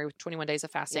start January with 21 days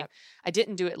of fasting. Yep. I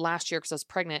didn't do it last year because I was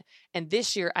pregnant. And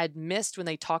this year I'd missed when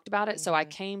they talked about it. So I Mhm.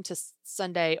 came to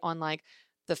Sunday on like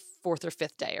the 4th or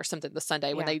 5th day or something, the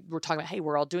Sunday when Yeah. they were talking about, hey,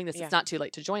 we're all doing this. Yeah. It's not too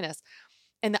late to join us.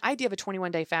 And the idea of a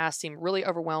 21-day fast seemed really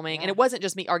overwhelming. And Yeah. it wasn't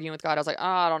just me arguing with God. I was like, oh,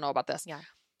 I don't know about this. Yeah.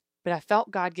 but I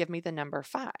felt God give me the number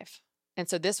 5. And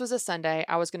so this was a Sunday.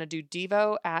 I was going to do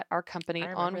Devo at our company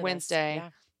on Wednesday. Yeah.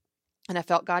 And I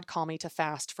felt God call me to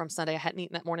fast from Sunday. I hadn't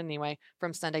eaten that morning anyway,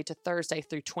 from Sunday to Thursday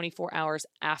through 24 hours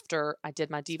after I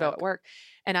did my Devo at work.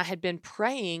 And I had been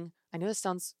praying. I know this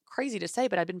sounds crazy to say,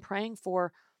 but I'd been praying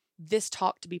for this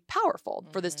talk to be powerful,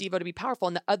 for this Devo to be powerful.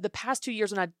 And the past 2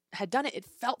 years when I had done it, it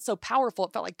felt so powerful.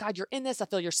 It felt like, God, you're in this. I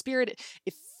feel your spirit.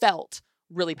 It felt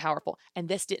really powerful. And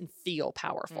this didn't feel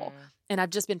powerful. And I've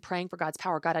just been praying for God's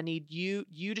power. God, I need you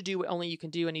to do what only you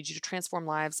can do. I need you to transform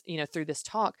lives, through this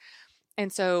talk.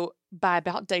 And so by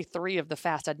about day 3 of the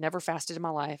fast, I'd never fasted in my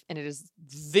life. And it is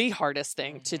the hardest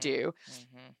thing to do.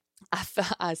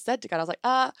 I said to God, I was like,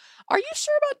 are you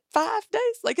sure about 5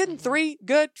 days? Like, isn't 3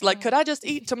 good? Like, could I just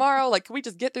eat tomorrow? Like, can we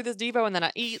just get through this Devo and then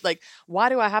I eat? Like, why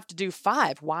do I have to do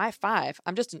 5? Why 5?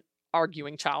 I'm just an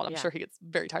arguing child. I'm sure he gets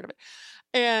very tired of it.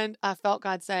 And I felt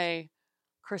God say,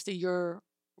 Christy, you're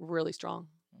really strong.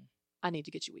 I need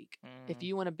to get you weak. If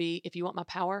you want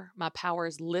my power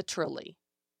is literally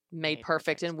made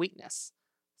perfect in weakness.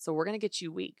 So we're going to get you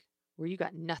weak where you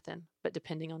got nothing but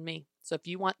depending on me. So if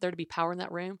you want there to be power in that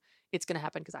room, it's going to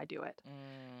happen because I do it.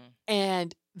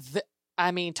 And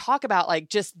talk about like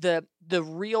just the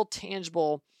real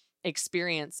tangible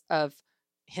experience of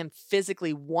him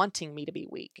physically wanting me to be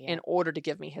weak in order to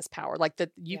give me his power. Like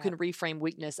that you can reframe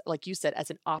weakness, like you said, as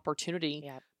an opportunity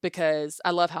because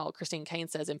I love how Christine Caine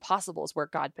says impossible is where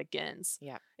God begins.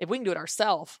 If we can do it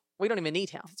ourselves, we don't even need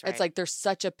him. It's like there's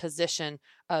such a position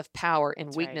of power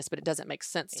in weakness, but it doesn't make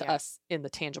sense to us in the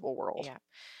tangible world.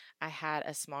 I had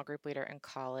a small group leader in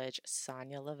college,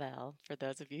 Sonia Lavelle, for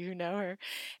those of you who know her.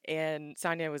 And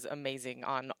Sonia was amazing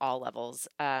on all levels.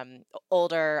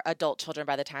 Older adult children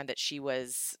by the time that she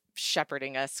was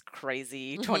shepherding us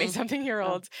crazy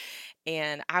 20-something-year-olds.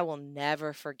 And I will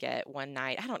never forget one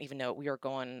night, I don't even know what we were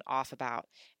going off about.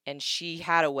 And she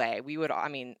had a way. You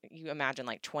imagine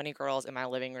like 20 girls in my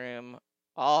living room,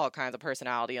 all kinds of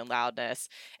personality and loudness.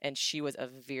 And she was a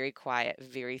very quiet,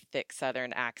 very thick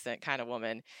Southern accent kind of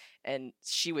woman. And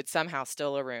she would somehow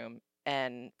still a room.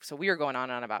 And so we were going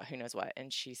on and on about who knows what.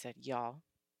 And she said, y'all,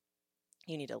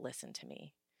 you need to listen to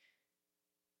me.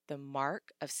 The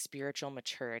mark of spiritual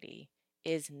maturity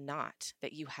is not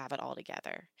that you have it all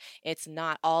together. It's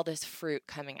not all this fruit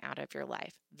coming out of your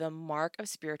life. The mark of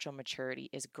spiritual maturity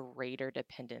is greater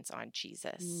dependence on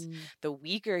Jesus. The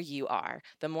weaker you are,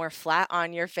 the more flat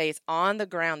on your face on the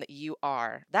ground that you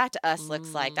are, that to us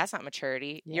looks like that's not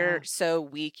maturity. You're so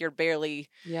weak. You're barely,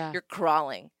 you're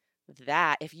crawling.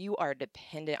 That if you are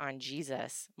dependent on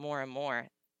Jesus more and more,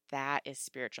 that is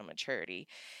spiritual maturity.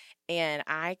 And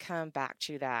I come back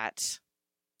to that.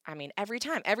 Every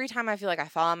time I feel like I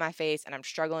fall on my face and I'm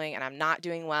struggling and I'm not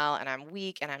doing well and I'm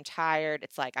weak and I'm tired,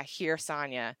 it's like I hear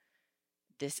Sonia,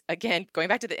 this again, going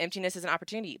back to the emptiness is an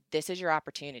opportunity. This is your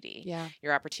opportunity.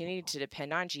 Your opportunity to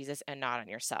depend on Jesus and not on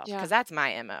yourself. Because that's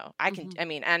my MO. I can,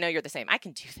 I know you're the same. I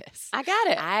can do this. I got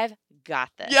it. I've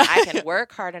got this. I can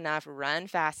work hard enough, run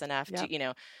fast enough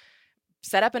to,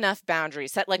 set up enough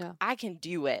boundaries. I can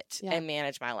do it and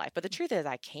manage my life. But the truth is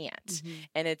I can't.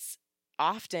 And it's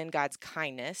often God's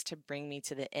kindness to bring me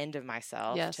to the end of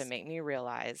myself, to make me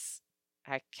realize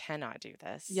I cannot do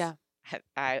this.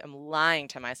 I am lying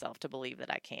to myself to believe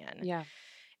that I can.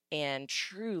 And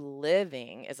true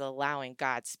living is allowing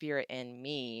God's spirit in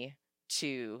me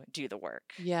to do the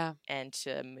work and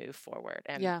to move forward.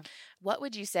 And what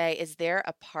would you say, is there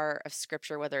a part of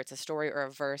scripture, whether it's a story or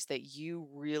a verse, that you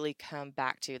really come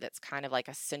back to that's kind of like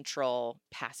a central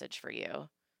passage for you?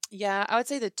 Yeah, I would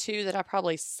say the 2 that I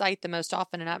probably cite the most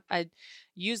often, and I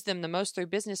use them the most through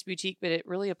Business Boutique, but it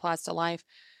really applies to life.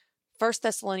 1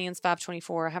 Thessalonians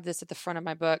 5:24, I have this at the front of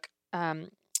my book.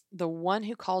 The one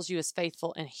who calls you is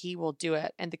faithful and he will do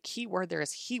it. And the key word there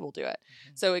is he will do it.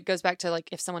 So it goes back to like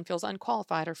if someone feels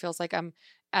unqualified or feels like I'm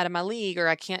out of my league or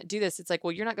I can't do this, it's like,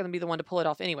 well, you're not going to be the one to pull it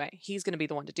off anyway. He's going to be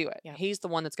the one to do it. He's the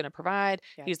one that's going to provide.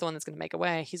 He's the one that's going to make a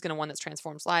way. He's going to one that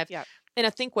transforms life. And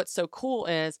I think what's so cool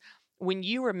is when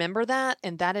you remember that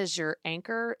and that is your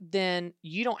anchor, then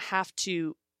you don't have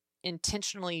to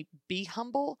intentionally be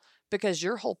humble because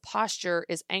your whole posture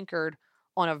is anchored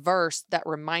on a verse that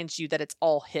reminds you that it's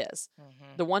all his.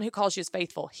 The one who calls you is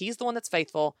faithful. He's the one that's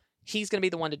faithful. He's going to be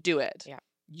the one to do it.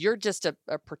 You're just a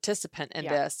participant in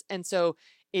this. And so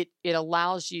it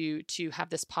allows you to have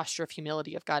this posture of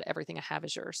humility of God, everything I have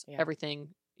is yours. Everything,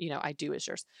 I do is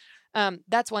yours.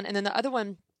 That's one. And then the other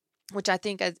one, which I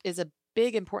think is a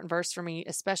big, important verse for me,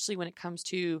 especially when it comes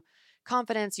to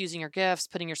confidence, using your gifts,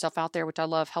 putting yourself out there, which I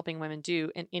love helping women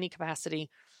do in any capacity.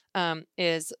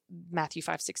 is Matthew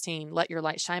 5:16. Let your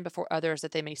light shine before others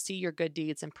that they may see your good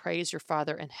deeds and praise your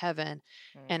Father in heaven.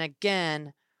 And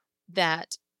again,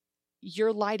 that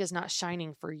your light is not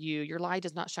shining for you. Your light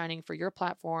is not shining for your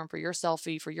platform, for your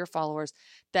selfie, for your followers,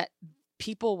 that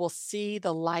people will see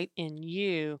the light in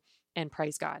you and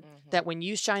praise God. That when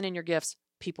you shine in your gifts,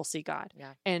 people see God.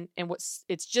 Yeah. And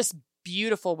it's just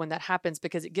beautiful when that happens,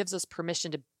 because it gives us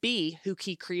permission to be who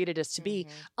He created us to be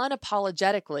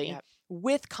unapologetically, Yep.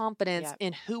 with confidence Yep.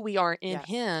 in who we are in Yep.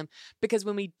 Him. Because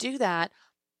when we do that,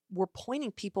 we're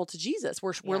pointing people to Jesus.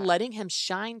 We're Yeah. letting Him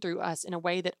shine through us in a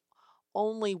way that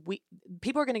only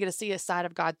people are going to get to see a side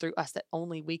of God through us that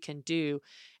only we can do.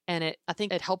 And I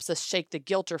think it helps us shake the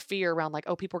guilt or fear around, like,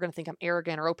 oh, people are going to think I'm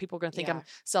arrogant, or, oh, people are going to think I'm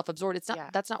self-absorbed. It's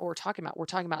not, that's not what we're talking about. We're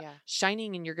talking about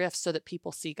shining in your gifts so that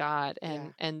people see God,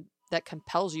 and that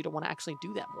compels you to want to actually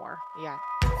do that more. Yeah.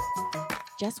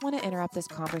 Just want to interrupt this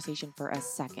conversation for a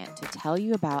second to tell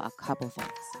you about a couple things.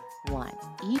 One,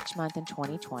 each month in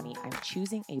 2020, I'm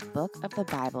choosing a book of the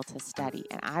Bible to study,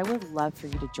 and I would love for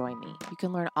you to join me. You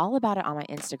can learn all about it on my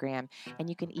Instagram, and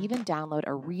you can even download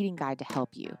a reading guide to help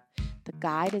you. The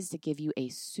guide is to give you a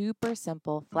super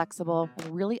simple, flexible,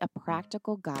 and really a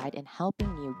practical guide in helping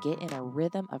you get in a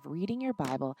rhythm of reading your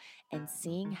Bible and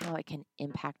seeing how it can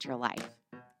impact your life.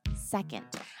 Second,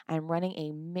 I'm running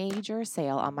a major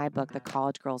sale on my book, The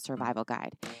College Girl Survival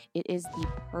Guide. It is the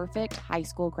perfect high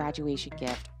school graduation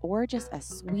gift, or just a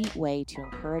sweet way to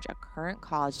encourage a current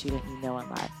college student you know and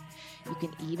love. You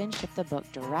can even ship the book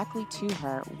directly to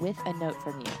her with a note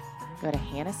from you. Go to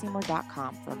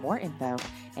hannahseymour.com for more info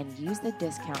and use the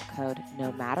discount code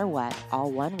NOMATTERWHAT,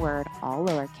 all one word, all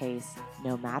lowercase,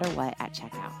 no matter what, at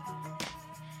checkout.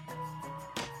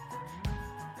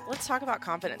 Let's talk about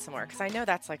confidence some more, because I know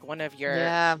that's like one of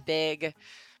your big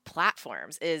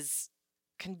platforms, is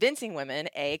convincing women,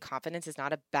 A, confidence is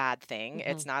not a bad thing.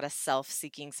 It's not a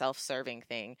self-seeking, self-serving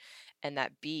thing. And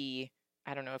that, B,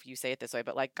 I don't know if you say it this way,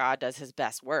 but like, God does His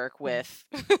best work with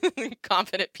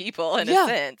confident people in a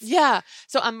sense. Yeah.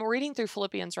 So I'm reading through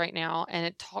Philippians right now, and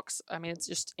it talks, I mean, it's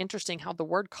just interesting how the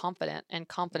word confident and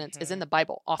confidence is in the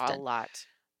Bible often. A lot.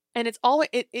 And it's always,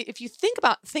 if you think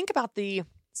about the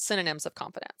synonyms of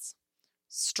confidence: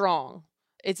 strong.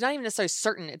 It's not even necessarily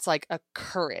certain. It's like a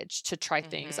courage to try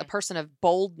things, a person of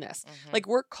boldness. Like,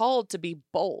 we're called to be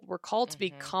bold. We're called to be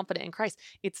confident in Christ.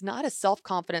 It's not a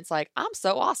self-confidence like, I'm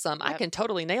so awesome, I can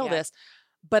totally nail this,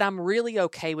 but I'm really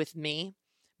okay with me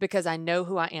because I know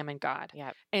who I am in God.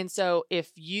 And so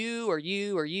if you or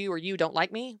you don't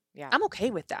like me, I'm okay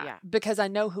with that because I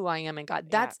know who I am in God.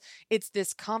 It's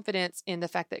this confidence in the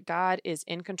fact that God is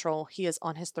in control. He is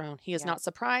on His throne. He is not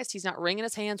surprised. He's not wringing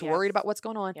his hands, worried about what's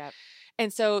going on.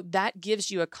 And so that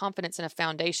gives you a confidence and a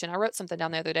foundation. I wrote something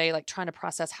down the other day, like trying to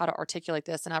process how to articulate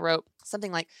this. And I wrote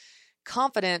something like,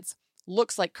 confidence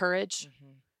looks like courage.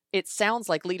 It sounds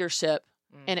like leadership.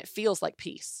 And it feels like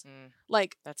peace.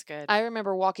 Like, that's good. I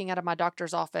remember walking out of my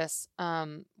doctor's office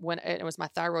when it was my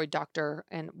thyroid doctor,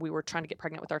 and we were trying to get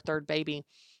pregnant with our third baby,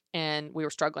 and we were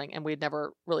struggling, and we'd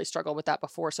never really struggled with that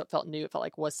before. So it felt new. It felt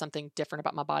like was something different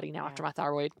about my body now after my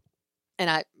thyroid. And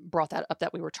I brought that up,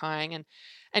 that we were trying.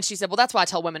 And she said, well, that's why I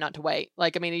tell women not to wait.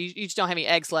 Like, I mean, you just don't have any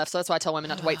eggs left. So that's why I tell women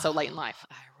not to wait so late in life.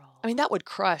 I mean, that would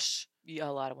crush a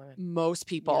lot of women, most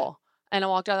people. And I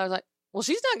walked out, I was like, well,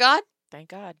 she's not God. Thank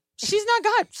God. She's not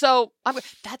God. So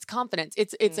that's confidence.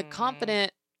 It's a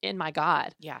confident in my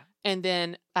God. And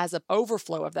then as an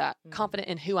overflow of that, confident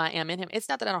in who I am in Him. It's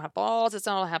not that I don't have balls. It's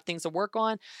not that I don't have things to work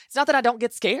on. It's not that I don't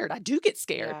get scared. I do get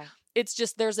scared. It's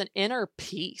just there's an inner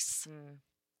peace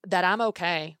that I'm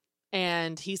okay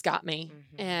and He's got me.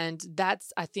 And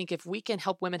that's, I think if we can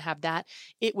help women have that,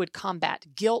 it would combat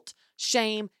guilt,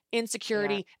 shame,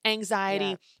 insecurity,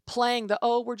 anxiety, playing the,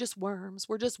 oh, we're just worms.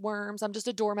 I'm just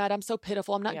a doormat. I'm so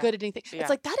pitiful. I'm not good at anything. It's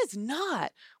like, that is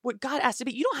not what God asked to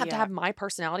be. You don't have to have my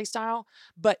personality style,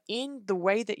 but in the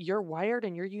way that you're wired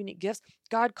and your unique gifts,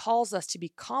 God calls us to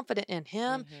be confident in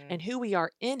Him and who we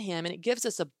are in Him. And it gives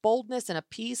us a boldness and a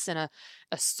peace and a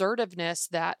assertiveness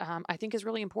that I think is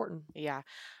really important.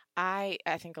 I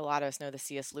think a lot of us know the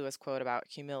C.S. Lewis quote about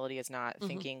humility is not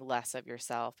thinking less of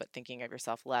yourself, but thinking of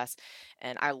yourself less.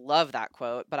 And I love that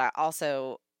quote, but I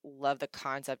also love the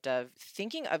concept of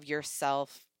thinking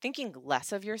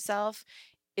less of yourself.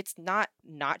 It's not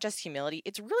just humility.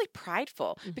 It's really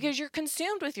prideful because you're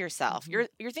consumed with yourself.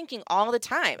 You're thinking all the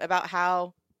time about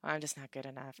how, I'm just not good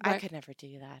enough. I could never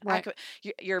do that.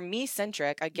 You're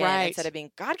me-centric again, instead of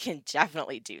being, God can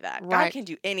definitely do that. God can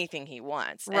do anything He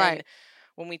wants. And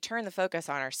when we turn the focus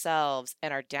on ourselves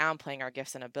and are downplaying our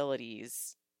gifts and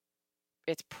abilities,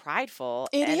 it's prideful.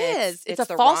 It and is. It's a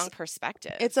the false wrong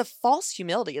perspective. It's a false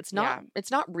humility. It's not Yeah.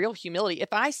 it's not real humility.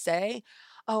 If I say,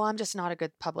 "Oh, I'm just not a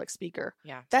good public speaker."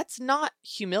 Yeah. That's not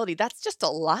humility. That's just a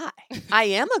lie. I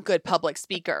am a good public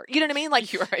speaker. You know what I mean?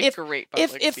 Like You are a if great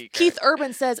public if speaker. Keith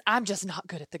Urban says, "I'm just not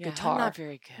good at the guitar." I'm not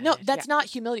very good. No, that's not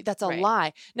humility. That's a Right.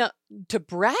 lie. Now, to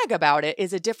brag about it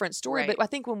is a different story. Right. But I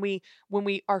think when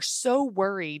we are so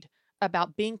worried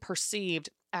about being perceived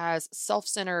as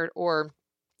self-centered or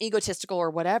egotistical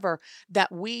or whatever,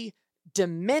 that we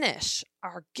diminish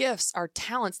our gifts, our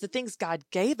talents, the things God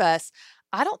gave us,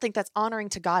 I don't think that's honoring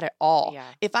to God at all. Yeah.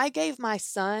 If I gave my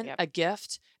son Yep. a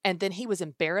gift and then he was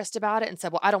embarrassed about it and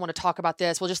said, "Well, I don't want to talk about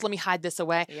this. Well, just let me hide this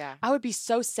away." Yeah. I would be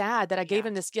so sad that I gave Yeah.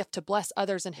 him this gift to bless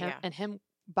others and him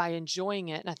by enjoying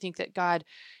it. And I think that God,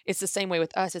 it's the same way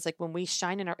with us. It's like when we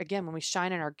shine in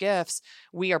our gifts,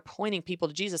 we are pointing people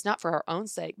to Jesus, not for our own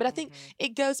sake. But I think Mhm. it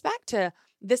goes back to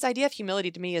this idea of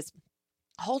humility to me is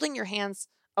holding your hands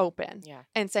open Yeah.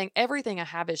 and saying everything I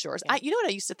have is yours. Yeah. You know what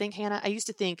I used to think, Hannah? I used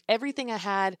to think everything I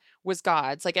had was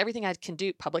God's. Like everything I can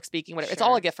do, public speaking, whatever. It's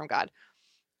all Sure. a gift from God,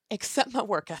 except my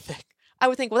work ethic. I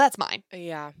would think, well, that's mine.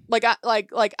 Yeah. Like I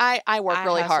work I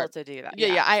really hustle hard to do that.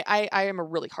 yeah. I am a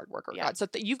really hard worker. Yeah. God. So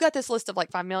you've got this list of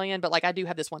like 5 million, but like I do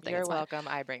have this one thing. You're It's mine. welcome.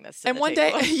 I bring this to And the one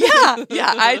table. day,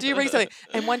 yeah, I do bring something.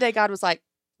 And one day God was like,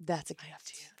 "That's a I gift.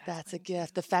 do. That's a mine gift.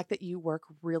 too. The fact that you work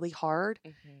really hard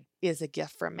Mhm. is a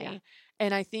gift from me." Yeah.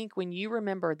 And I think when you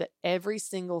remember that every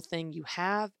single thing you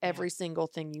have, every single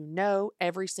thing you know,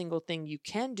 every single thing you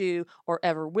can do or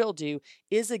ever will do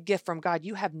is a gift from God,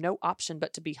 you have no option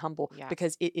but to be humble Yeah.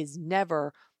 because it is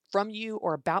never from you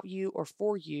or about you or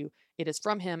for you. It is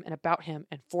from Him and about Him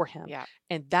and for Him. Yeah.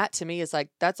 And that to me is like,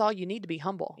 that's all you need to be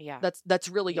humble. Yeah. That's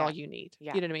really Yeah. all you need.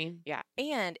 Yeah. You know what I mean? Yeah.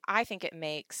 And I think it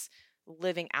makes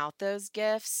living out those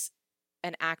gifts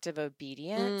an act of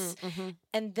obedience. Mhm.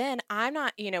 And then I'm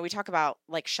not, we talk about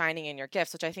like shining in your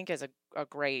gifts, which I think is a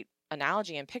great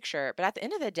analogy and picture. But at the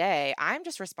end of the day, I'm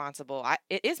just responsible.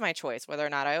 It is my choice whether or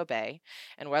not I obey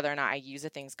and whether or not I use the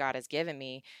things God has given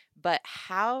me. But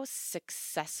how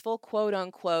successful, quote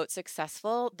unquote,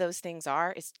 successful those things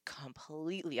are is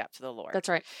completely up to the Lord. That's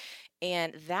right.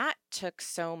 And that took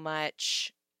so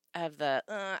much of the,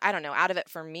 I don't know, out of it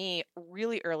for me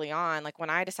really early on. Like when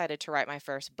I decided to write my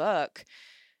first book,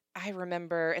 I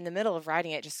remember in the middle of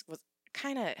writing it just was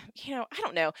kind of, I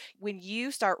don't know. When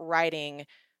you start writing,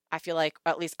 I feel like,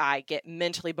 at least I get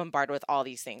mentally bombarded with all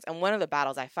these things. And one of the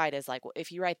battles I fight is like, well, if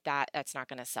you write that, that's not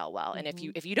going to sell well. And if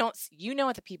you don't,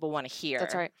 what the people want to hear.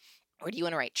 That's right. Or do you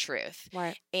want to write truth?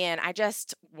 Right. And I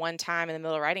just one time in the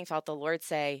middle of writing felt the Lord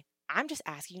say, I'm just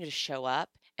asking you to show up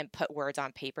and put words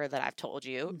on paper that I've told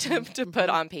you to put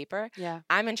on paper. Yeah.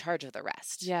 I'm in charge of the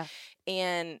rest. Yeah.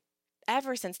 And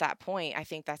ever since that point, I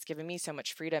think that's given me so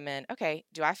much freedom in, okay,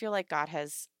 do I feel like God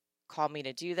has called me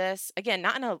to do this? Again,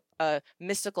 not in a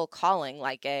mystical calling,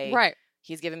 like Right.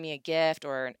 He's given me a gift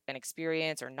or an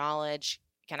experience or knowledge.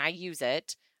 Can I use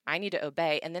it? I need to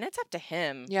obey. And then it's up to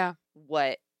Him Yeah.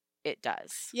 what it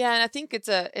does. Yeah, and I think it's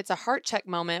a heart check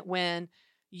moment when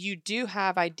you do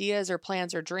have ideas or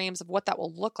plans or dreams of what that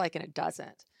will look like and it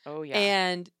doesn't. Oh, yeah.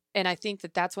 And I think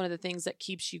that that's one of the things that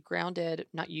keeps you grounded,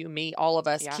 not you, me, all of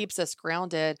us, Yeah. keeps us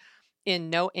grounded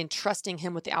in trusting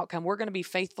Him with the outcome. We're going to be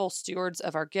faithful stewards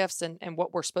of our gifts and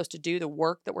what we're supposed to do, the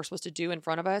work that we're supposed to do in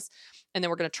front of us. And then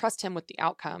we're going to trust Him with the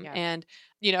outcome. Yeah. And,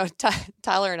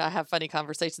 Tyler and I have funny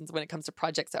conversations when it comes to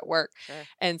projects at work. Sure.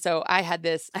 And so I had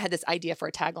this idea for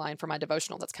a tagline for my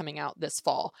devotional that's coming out this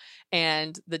fall.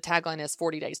 And the tagline is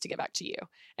 40 days to get back to you.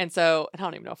 And so, I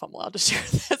don't even know if I'm allowed to share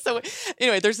this. So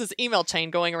anyway, there's this email chain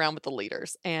going around with the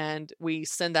leaders and we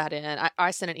send that in.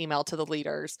 I sent an email to the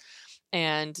leaders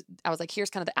and I was like, here's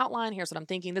kind of the outline. Here's what I'm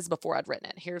thinking. This is before I'd written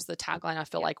it. Here's the tagline I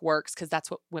feel like works because that's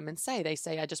what women say. They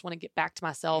say, I just want to get back to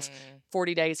myself.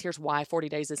 40 days. Here's why 40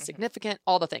 days is significant.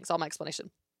 All the things, all my explanation.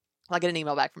 I get an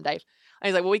email back from Dave. And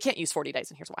he's like, well, we can't use 40 days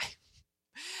and here's why.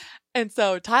 And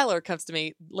so Tyler comes to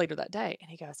me later that day and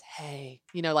he goes, hey,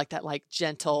 like that, like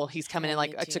gentle, he's coming in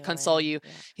like to console you. Yeah.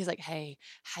 He's like, hey,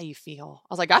 how you feel?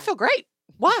 I was like, I feel great.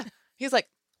 Why? He's like,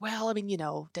 well, I mean,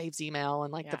 Dave's email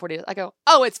and like the 40 days. I go,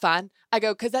 oh, it's fine. I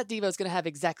go, because that Devo is going to have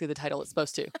exactly the title it's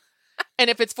supposed to. And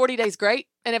if it's 40 days, great.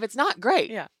 And if it's not, great.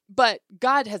 Yeah. but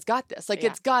God has got this. Like, Yeah.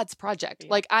 it's God's project. Yeah.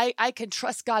 Like, I can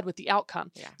trust God with the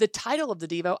outcome. Yeah. The title of the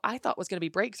Devo I thought was going to be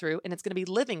Breakthrough, and it's going to be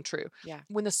Living True. Yeah.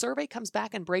 When the survey comes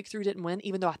back and Breakthrough didn't win,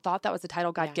 even though I thought that was the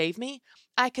title God Yeah. gave me,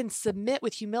 I can submit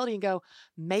with humility and go,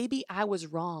 maybe I was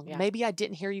wrong. Yeah. Maybe I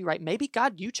didn't hear you right. Maybe,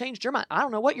 God, you changed your mind. I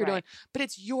don't know what you're Right. doing, but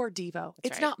it's your Devo. That's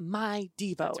It's right. not my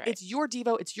Devo. That's right. It's your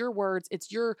Devo. It's your words.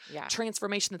 It's your Yeah.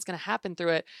 transformation that's going to happen through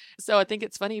it. So I think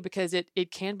it's funny because it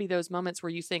can be those moments where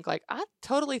you think like, I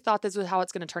totally thought this was how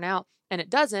it's going to turn out, and it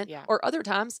doesn't. Yeah. Or other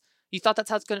times you thought that's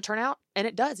how it's going to turn out, and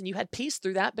it does. And you had peace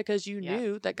through that because you Yeah.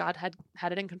 knew that God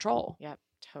had it in control. Yep,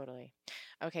 totally.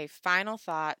 Okay, final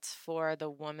thoughts for the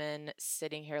woman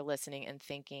sitting here listening and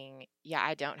thinking, yeah,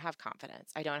 I don't have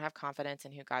confidence. I don't have confidence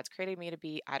in who God's created me to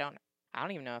be. I don't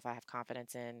even know if I have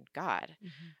confidence in God.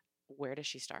 Where does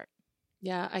she start?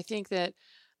 Yeah, I think that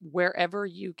wherever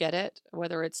you get it,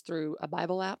 whether it's through a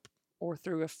Bible app or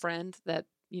through a friend that,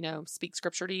 speaks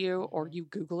scripture to you, or Mhm. you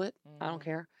Google it, I don't Mhm.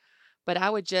 care. But I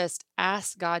would just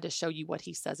ask God to show you what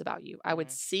he says about you. I would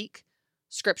Mhm. seek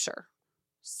scripture,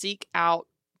 seek out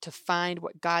to find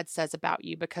what God says about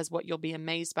you, because what you'll be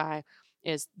amazed by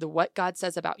is what God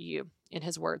says about you in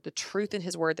his word, the truth in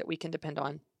his word that we can depend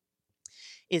on,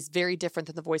 is very different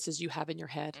than the voices you have in your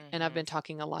head. And I've Mhm. been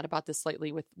talking a lot about this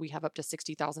lately we have up to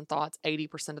 60,000 thoughts.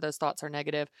 80% of those thoughts are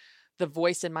negative. The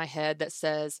voice in my head that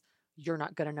says, you're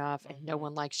not good enough and no Mhm.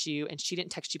 one likes you, and she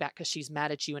didn't text you back because she's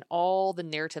mad at you, and all the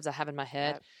narratives I have in my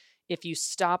head. Yep. If you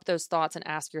stop those thoughts and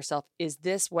ask yourself, is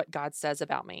this what God says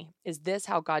about me? Is this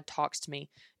how God talks to me?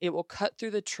 It will cut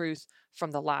through the truth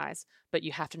from the lies, but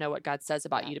you have to know what God says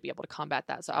about Yeah. you to be able to combat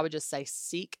that. So I Yeah. would just say,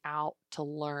 seek out to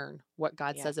learn what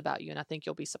God Yeah. says about you, and I think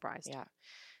you'll be surprised. Yeah.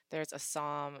 There's a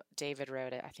psalm, David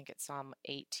wrote it. I think it's Psalm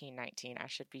 18:19. I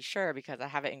should be sure because I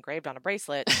have it engraved on a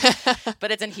bracelet, but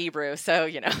it's in Hebrew. So,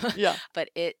 Yeah.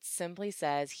 But it simply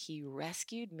says, he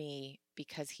rescued me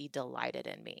because he delighted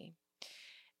in me.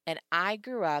 And I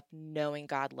grew up knowing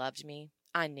God loved me.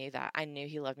 I knew that. I knew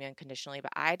he loved me unconditionally,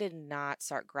 but I did not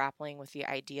start grappling with the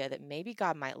idea that maybe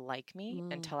God might like me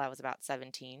until I was about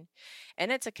 17.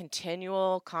 And it's a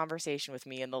continual conversation with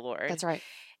me and the Lord. That's right.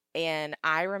 And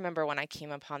I remember when I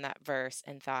came upon that verse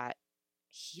and thought,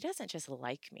 he doesn't just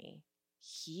like me,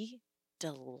 he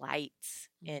delights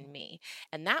in me.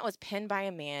 And that was penned by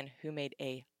a man who made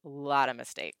a lot of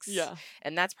mistakes. Yeah.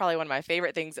 And that's probably one of my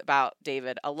favorite things about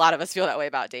David. A lot of us feel that way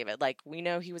about David. Like, we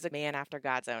know he was a man after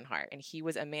God's own heart, and he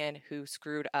was a man who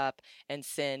screwed up and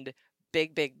sinned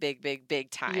big, big, big, big, big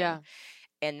time. Yeah.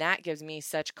 And that gives me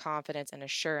such confidence and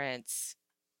assurance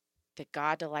that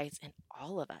God delights in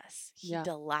all of us. He Yeah.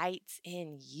 delights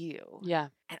in you. Yeah.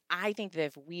 And I think that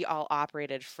if we all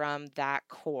operated from that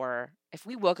core, if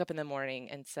we woke up in the morning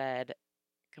and said,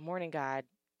 good morning, God,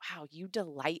 wow, you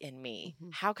delight in me.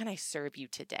 Mhm. How can I serve you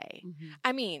today? Mhm.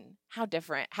 I mean, how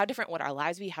different would our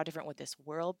lives be? How different would this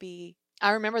world be?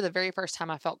 I remember the very first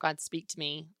time I felt God speak to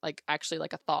me, like actually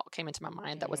like a thought came into my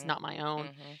mind that was Mhm. not my own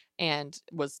Mhm. and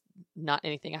was not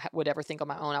anything I would ever think on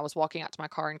my own. I was walking out to my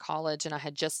car in college and I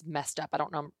had just messed up. I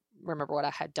don't remember what I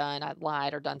had done. I'd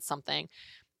lied or done something.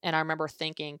 And I remember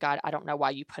thinking, God, I don't know why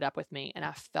you put up with me. And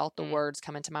I felt the words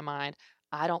come into my mind.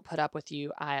 I don't put up with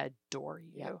you. I adore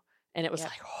you. Yep. And it was Yep.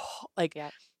 like, oh, like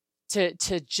Yep.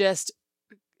 to just,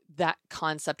 that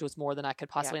concept was more than I could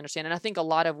possibly understand. And I think a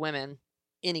lot of women,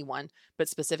 anyone, but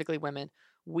specifically women,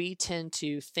 we tend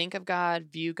to think of God,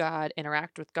 view God,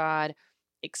 interact with God,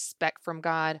 expect from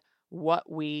God what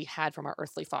we had from our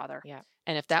earthly father. Yeah.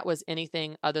 And if that was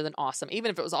anything other than awesome,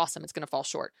 even if it was awesome, it's going to fall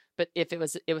short. But if it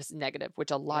was negative, which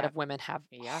a lot Yeah. of women have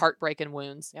Yeah. heartbreak and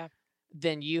wounds, Yeah.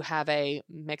 then you have a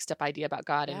mixed up idea about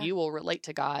God, and Yeah. you will relate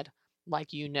to God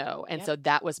like you know. And Yep. so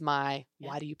that was my, Yeah.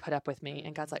 why do you put up with me?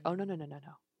 And God's like, oh, no.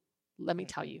 Let me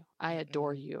tell Mhm. you, I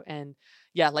adore Mhm. you. And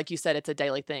yeah, like you said, it's a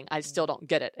daily thing. I still don't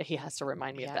get it. He has to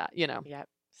remind me of Yep. that, you know? Yep.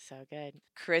 So good.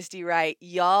 Christy Wright.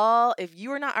 Y'all, if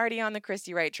you are not already on the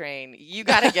Christy Wright train, you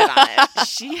got to get on it.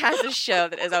 She has a show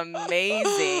that is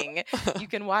amazing. You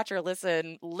can watch or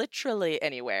listen literally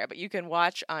anywhere, but you can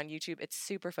watch on YouTube. It's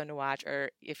super fun to watch. Or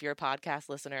if you're a podcast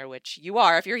listener, which you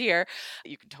are, if you're here,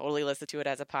 you can totally listen to it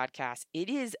as a podcast. It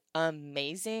is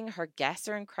amazing. Her guests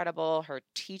are incredible. Her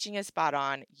teaching is spot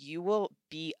on. You will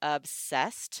be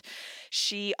obsessed.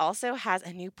 She also has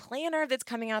a new planner that's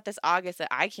coming out this August that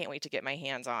I can't wait to get my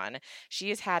hands on. She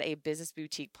has had a business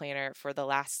boutique planner for the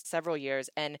last several years,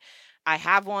 and I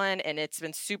have one and it's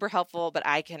been super helpful, but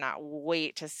I cannot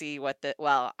wait to see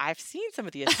I've seen some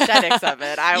of the aesthetics of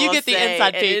it. You get the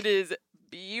inside and peek. it is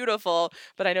beautiful,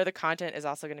 but I know the content is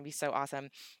also going to be so awesome.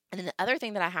 And then the other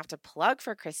thing that I have to plug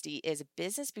for Christy is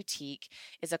Business Boutique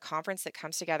is a conference that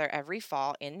comes together every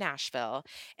fall in Nashville.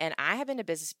 And I have been to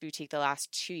Business Boutique the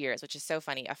last 2 years, which is so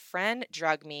funny. A friend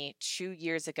drugged me 2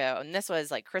 years ago. And this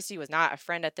was like, Christy was not a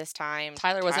friend at this time.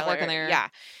 Tyler wasn't working there. Yeah.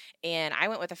 And I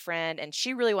went with a friend and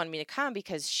she really wanted me to come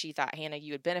because she thought, Hannah,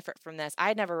 you would benefit from this. I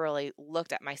had never really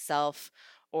looked at myself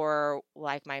or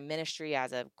like my ministry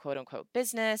as a quote unquote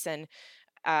business. And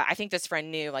I think this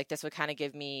friend knew like this would kind of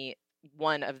give me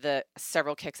one of the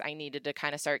several kicks I needed to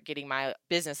kind of start getting my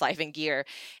business life in gear.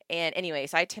 And anyway,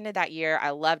 so I attended that year.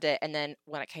 I loved it. And then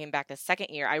when I came back the second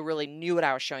year, I really knew what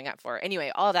I was showing up for.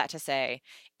 Anyway, all that to say,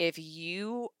 if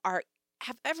you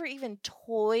have ever even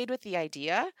toyed with the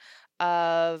idea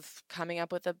of coming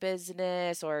up with a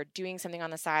business or doing something on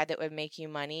the side that would make you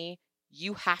money,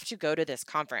 you have to go to this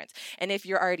conference. And if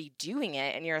you're already doing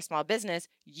it and you're a small business,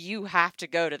 you have to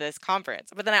go to this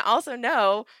conference. But then I also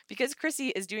know, because Chrissy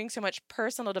is doing so much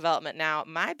personal development now,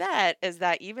 my bet is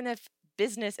that even if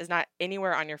business is not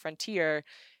anywhere on your frontier,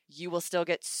 you will still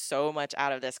get so much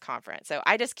out of this conference. So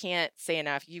I just can't say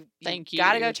enough. You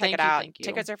got to go check it out.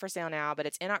 Tickets are for sale now, but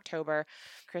it's in October.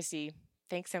 Chrissy,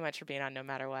 thanks so much for being on No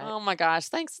Matter What. Oh my gosh.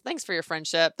 Thanks for your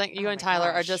friendship. You and Tyler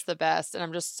are just the best. And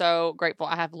I'm just so grateful.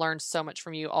 I have learned so much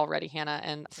from you already, Hannah.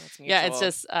 And yeah, it's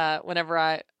just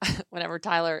whenever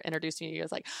Tyler introduced me, he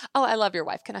was like, oh, I love your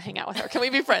wife. Can I hang out with her? Can we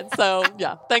be friends? So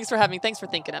yeah, thanks for having me. Thanks for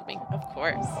thinking of me. Of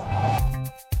course.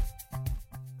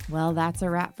 Well, that's a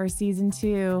wrap for season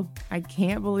 2. I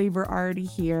can't believe we're already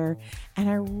here. And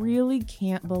I really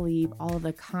can't believe all of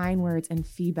the kind words and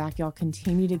feedback y'all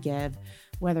continue to give,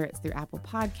 whether it's through Apple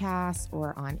Podcasts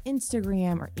or on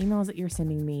Instagram or emails that you're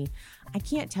sending me. I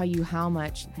can't tell you how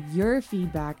much your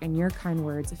feedback and your kind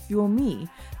words fuel me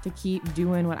to keep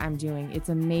doing what I'm doing. It's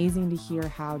amazing to hear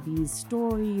how these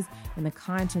stories and the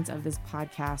contents of this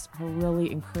podcast are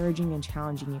really encouraging and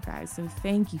challenging you guys. So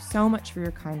thank you so much for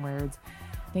your kind words.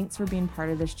 Thanks for being part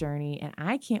of this journey, and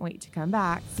I can't wait to come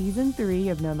back. Season 3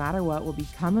 of No Matter What will be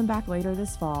coming back later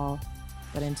this fall.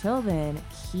 But until then,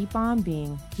 keep on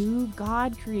being who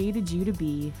God created you to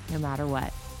be, no matter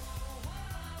what.